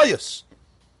Bazaployas.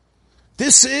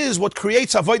 This is what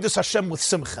creates Avodas Hashem with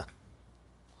Simcha.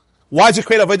 Why does it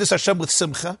create Avodas Hashem with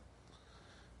Simcha?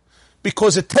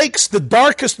 Because it takes the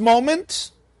darkest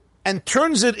moment and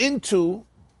turns it into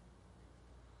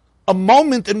a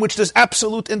moment in which there's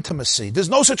absolute intimacy. There's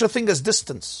no such a thing as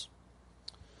distance.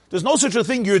 There's no such a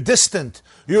thing, you're distant,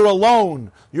 you're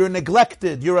alone, you're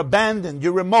neglected, you're abandoned,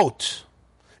 you're remote.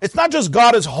 It's not just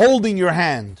God is holding your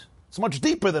hand. It's much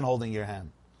deeper than holding your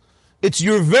hand. It's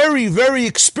your very, very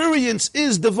experience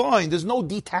is divine. There's no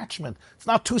detachment. It's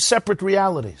not two separate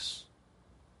realities.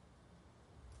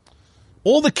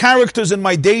 All the characters in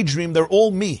my daydream, they're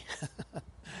all me.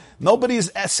 Nobody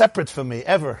is separate from me,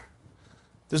 ever.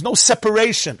 There's no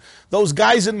separation. Those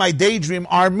guys in my daydream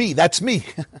are me. That's me.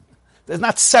 They're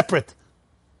not separate.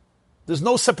 There's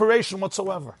no separation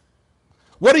whatsoever.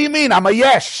 What do you mean? I'm a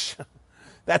yesh.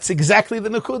 That's exactly the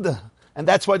Nakuda. And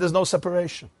that's why there's no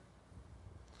separation.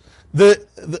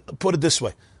 Put it this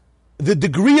way. The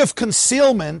degree of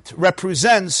concealment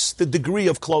represents the degree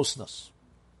of closeness.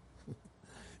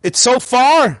 It's so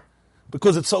far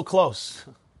because it's so close.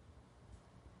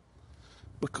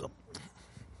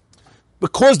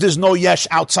 Because there's no yesh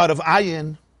outside of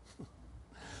ayin,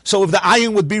 so if the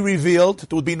ayin would be revealed,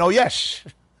 there would be no yesh.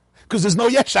 Because there's no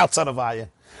yesh outside of ayin.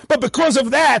 But because of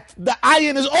that, the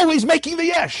ayin is always making the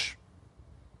yesh.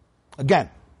 Again,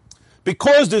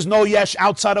 because there's no yesh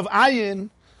outside of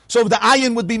ayin, so if the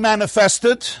ayin would be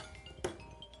manifested,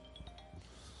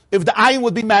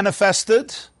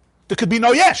 there could be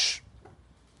no yesh.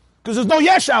 Because there's no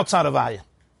yesh outside of ayin.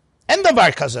 End of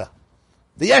Arkazah.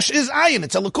 The yesh is ayin,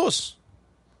 it's a lakus.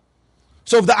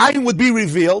 So if the ayin would be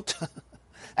revealed,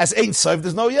 as Ein Sof,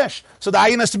 there's no yesh. So the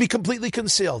ayin has to be completely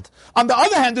concealed. On the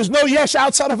other hand, there's no yesh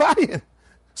outside of ayin.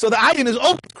 So the ayin is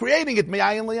always creating it,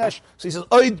 me'ayin liyesh. So he says,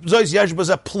 Oy zois yesh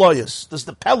baza ployas. This is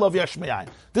the pel of yesh me'ayin.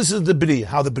 This is the bria,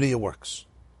 how the bria works.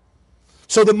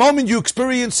 So the moment you're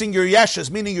experiencing your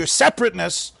yeshes, meaning your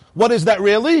separateness, what is that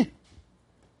really?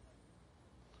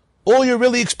 All you're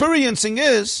really experiencing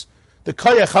is the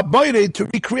koyach habayre to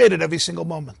recreate it every single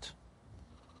moment.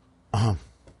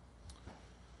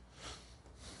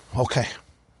 Okay.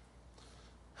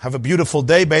 Have a beautiful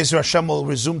day. Be'ezer Hashem will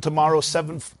resume tomorrow,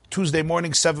 Tuesday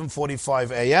morning,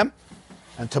 7:45 a.m.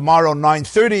 And tomorrow,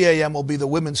 9:30 a.m. will be the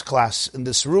women's class in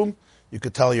this room. You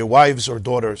could tell your wives or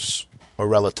daughters or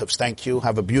relatives. Thank you.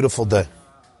 Have a beautiful day.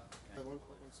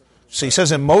 So he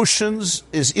says emotions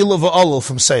is ilah v'olol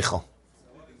from Seichel.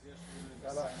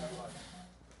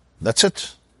 That's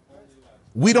it.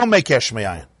 We don't make yesh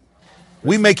me'ayin.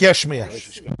 We make yesh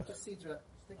me'ayin.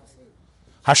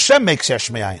 Hashem makes yesh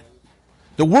me'ayin.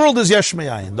 The world is yesh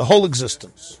me'ayin, the whole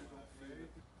existence.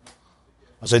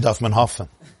 Also darf man hoffen.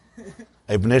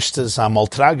 Eben nicht ist einmal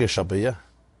tragisch, aber ja.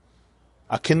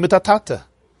 Ein Kind mit der Tate.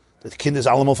 Das Kind ist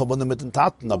allemal verbunden mit den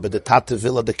Taten, aber der Tate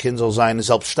will, dass der Kind soll sein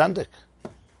selbstständig.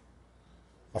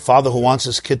 A father who wants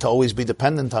his kid to always be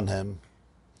dependent on him.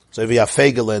 So if you have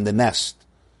Fegele in the nest,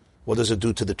 what does it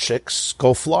do to the chicks?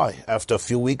 Go fly. After a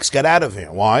few weeks, get out of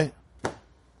here. Why?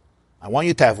 I want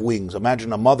you to have wings.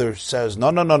 Imagine a mother says,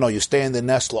 no, you stay in the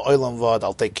nest, la'olam vad,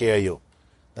 I'll take care of you.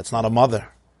 That's not a mother.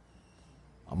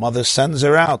 A mother sends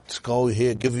her out. Go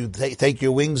here, take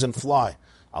your wings and fly.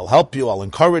 I'll help you, I'll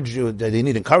encourage you. They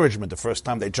need encouragement. The first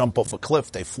time they jump off a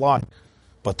cliff, they fly.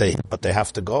 But they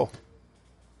have to go.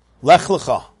 Lech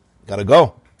lecha. Gotta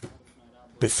go.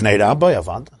 Bifnei Rabbi,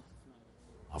 Avanda.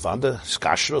 Avanda,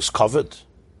 Skashrus, covered.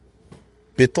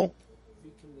 Bittel.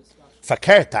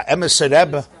 Verkehrt, ha emes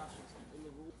Rebbe.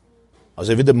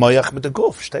 Also wie der Moyach mit der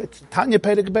Guf steht. Tanja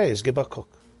Perek Beis, gib a guck.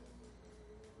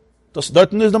 Das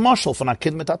dort ist der Marshal von a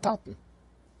Kind mit a Taten.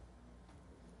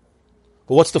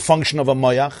 But what's the function of a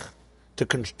Moyach?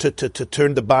 To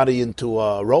turn the body into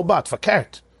a robot,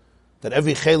 verkehrt. That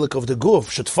every chelik of the Guf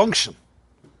should function.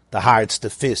 The hearts, the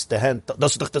fist, the hand.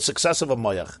 That's the success of a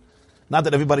Moyach. Not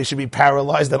that everybody should be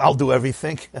paralyzed and I'll do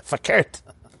everything. Verkehrt.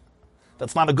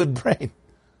 That's not a good brain.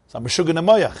 So I'm a shugan a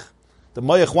Moyach. The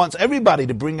Moyach wants everybody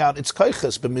to bring out its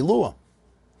koiches b'milua.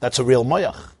 That's a real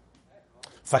Moyach.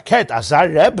 Verkehrt, Azar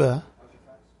Rebbe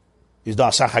is da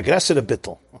asach aggressive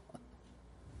bittel.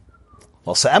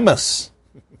 Also emes.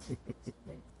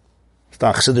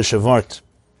 a Chassidish word.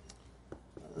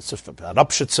 It's a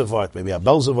Rapshitze word, maybe a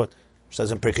Belze word. It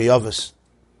says in Pirkei Avos,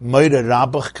 Meire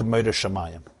Rabach ke Meire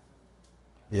Shamayim.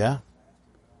 Yeah?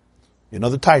 You know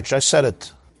the Taich, I said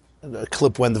it. The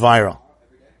clip went viral.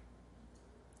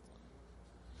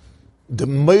 The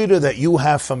Meire that you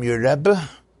have from your Rebbe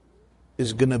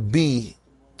is going to be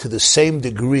to the same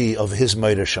degree of his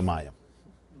Meire Shamayim.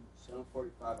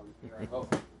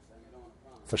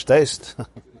 Verstehst?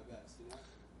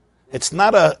 It's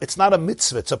not a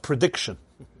mitzvah, it's a prediction.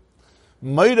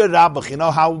 Meire Rabach, you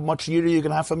know how much year you're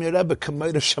going to have from your Rebbe?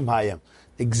 Meire Shamayim.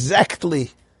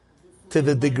 Exactly to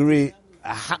the degree,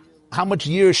 how much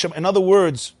year, in other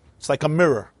words, it's like a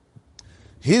mirror.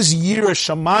 His year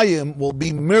Shamayim will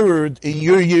be mirrored in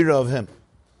your year of him.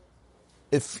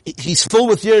 If he's full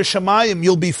with year Shamayim,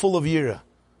 you'll be full of year.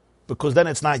 Because then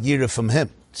it's not year from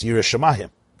him, it's year Shamayim.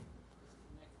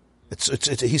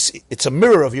 It's a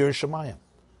mirror of year Shamayim.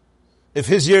 If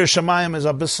his year Shamayim is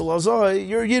Abyssal Azoi,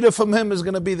 your year from him is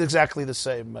going to be exactly the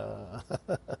same.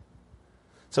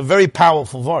 It's a very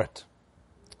powerful word.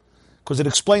 Because it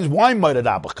explains why Meire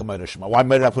Rabach ke Meire Shamayim. Why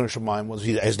Meire Rabach ke Shamayim was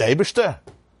he as the Eibishter?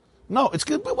 No, it's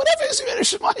good, but whatever his year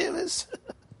Shamayim is.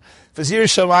 If his year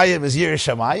Shamayim is year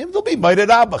Shamayim, there'll be Meire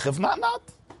Rabach. If not, not.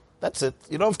 That's it.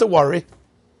 You don't have to worry.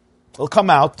 It'll come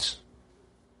out.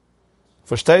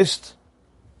 Verstehst?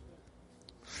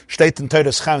 Steht in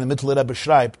Teures Chaim, the Mittel Rebbe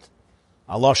schreibt,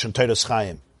 Allah in Teures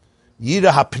Chaim,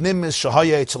 Yira hapnimis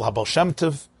shahaya etzel habal Shem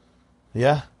Tov,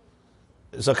 yeah?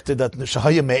 Sagt er that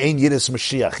shahaya me'ein Yiris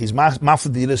Mashiach. He's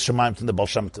mafed the Yiris Shamayim from the Baal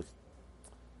Shem Tov.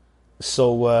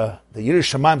 So the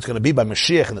Yiris Shamayim is going to be by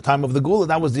Mashiach in the time of the Gula.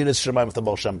 That was the Yiris Shamayim of the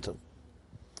Baal Shem Tov.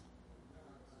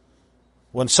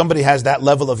 When somebody has that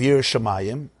level of Yiris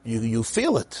Shamayim, you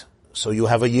feel it. So you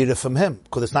have a Yira from him,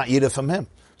 because it's not Yira from him.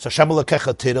 So Hashem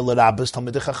Elokecha tira l'rabbis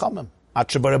talmidei chachamim.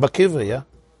 Atche bar Rebbe Akiva, yeah?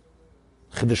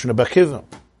 Chiddush Rebbe Akiva.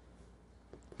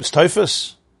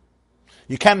 B'stoifus.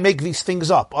 You can't make these things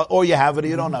up. Or you have it or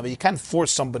you don't have it. You can't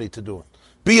force somebody to do it.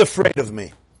 Be afraid of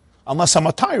me. Unless I'm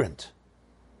a tyrant.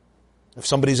 If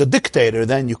somebody's a dictator,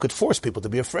 then you could force people to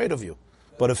be afraid of you.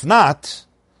 But if not,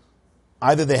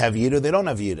 either they have Yira or they don't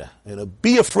have Yira. You know,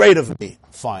 be afraid of me.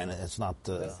 Fine, it's not...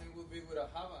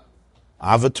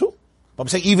 Ava too. But I'm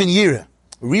saying even Yira.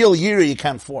 Real Yira you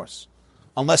can't force.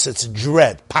 Unless it's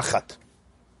dread, pachat.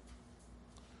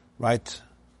 Right?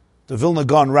 The Vilna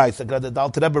Gaon writes, the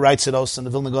Alter Rebbe writes it also, and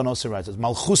the Vilna Gaon also writes it.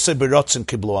 Malchuse berotzen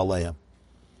kiblu aleim.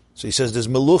 So he says there's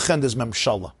melucha and there's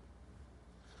memshala.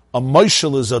 A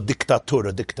moshel is a dictator,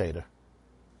 a dictator.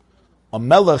 A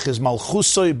melech is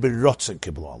malchusoi berotzen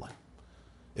kiblu aleim.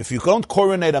 If you don't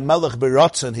coronate a melech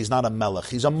berotzen, he's not a melech.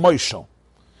 He's a moshel.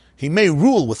 He may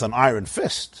rule with an iron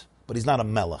fist, but he's not a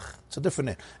melech. It's a different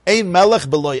name. Ein melech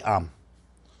beloy am.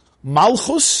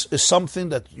 Malchus is something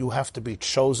that you have to be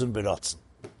chosen b'ratzon.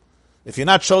 If you're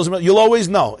not chosen, you'll always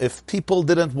know. If people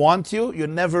didn't want you, you're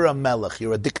never a melech.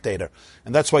 You're a dictator.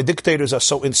 And that's why dictators are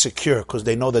so insecure, because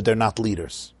they know that they're not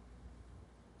leaders.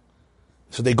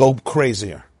 So they go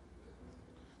crazier.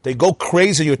 They go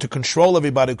crazier to control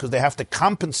everybody because they have to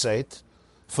compensate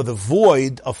for the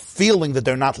void of feeling that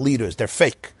they're not leaders. They're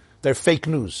fake. They're fake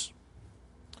news.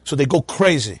 So they go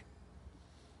crazy.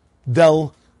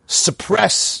 They'll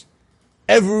suppress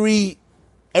every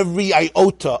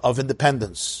iota of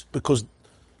independence because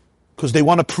they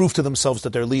want to prove to themselves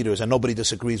that they're leaders and nobody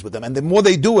disagrees with them. And the more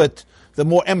they do it, the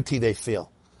more empty they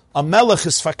feel. A melech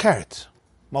is fakert.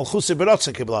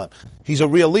 He's a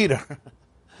real leader.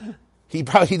 He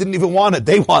didn't even want it.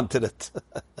 They wanted it.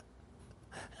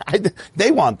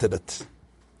 They wanted it.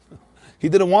 He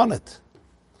didn't want it.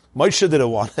 Moshe didn't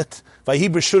want it. Vayhi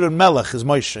b'shur melech is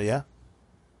Moshe, yeah?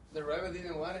 The Rebbe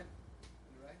didn't want it.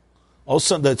 Right?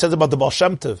 Also, it says about the Baal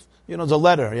Shem Tov. You know, the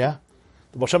letter, yeah?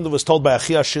 The Baal Shem Tov was told by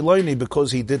Achia Shiloini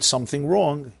because he did something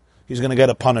wrong, he's going to get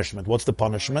a punishment. What's the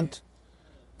punishment?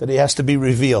 That he has to be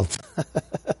revealed.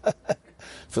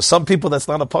 For some people, that's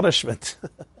not a punishment.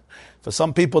 For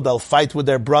some people, they'll fight with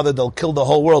their brother, they'll kill the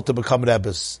whole world to become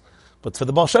Rebbes. But for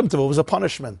the Baal Shem Tov, it was a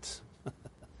punishment.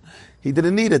 He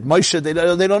didn't need it. Moshe, they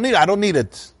don't need it. I don't need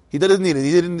it. He didn't need it.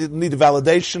 He didn't need the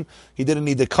validation. He didn't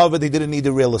need the covet. He didn't need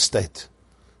the real estate.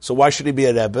 So why should he be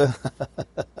a Rebbe?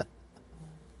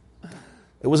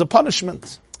 It was a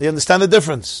punishment. You understand the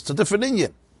difference? It's a different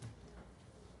Indian.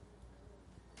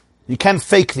 You can't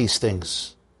fake these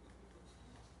things.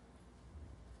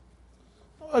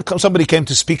 Somebody came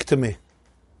to speak to me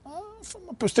from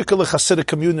a particular Hasidic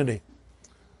community.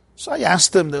 So I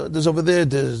asked him,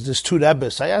 there's two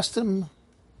Rebbes. I asked him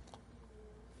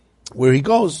where he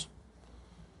goes.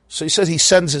 So he said he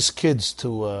sends his kids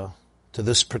to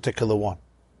this particular one.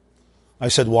 I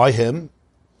said, why him?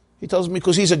 He tells me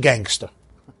because he's a gangster.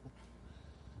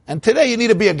 And today you need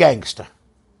to be a gangster.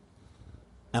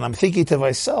 And I'm thinking to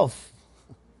myself,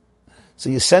 so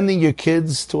you're sending your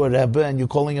kids to a Rebbe and you're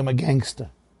calling him a gangster.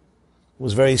 It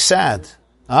was very sad.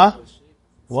 Huh?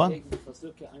 What?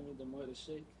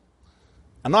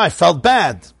 I know, I felt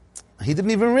bad. He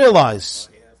didn't even realize.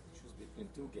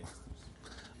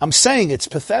 I'm saying it's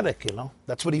pathetic,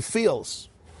 That's what he feels.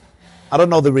 I don't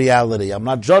know the reality. I'm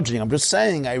not judging. I'm just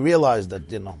saying I realize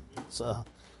that, it's a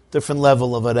different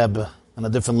level of a Rebbe and a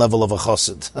different level of a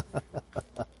Chassid.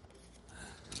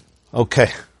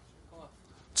 Okay.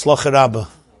 Tzlach Rabba.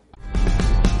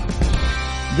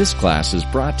 This class is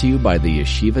brought to you by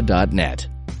theyeshiva.net.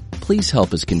 Please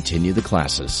help us continue the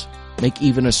classes. Make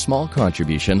even a small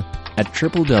contribution at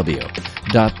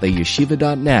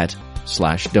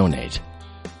www.theyeshiva.net/donate.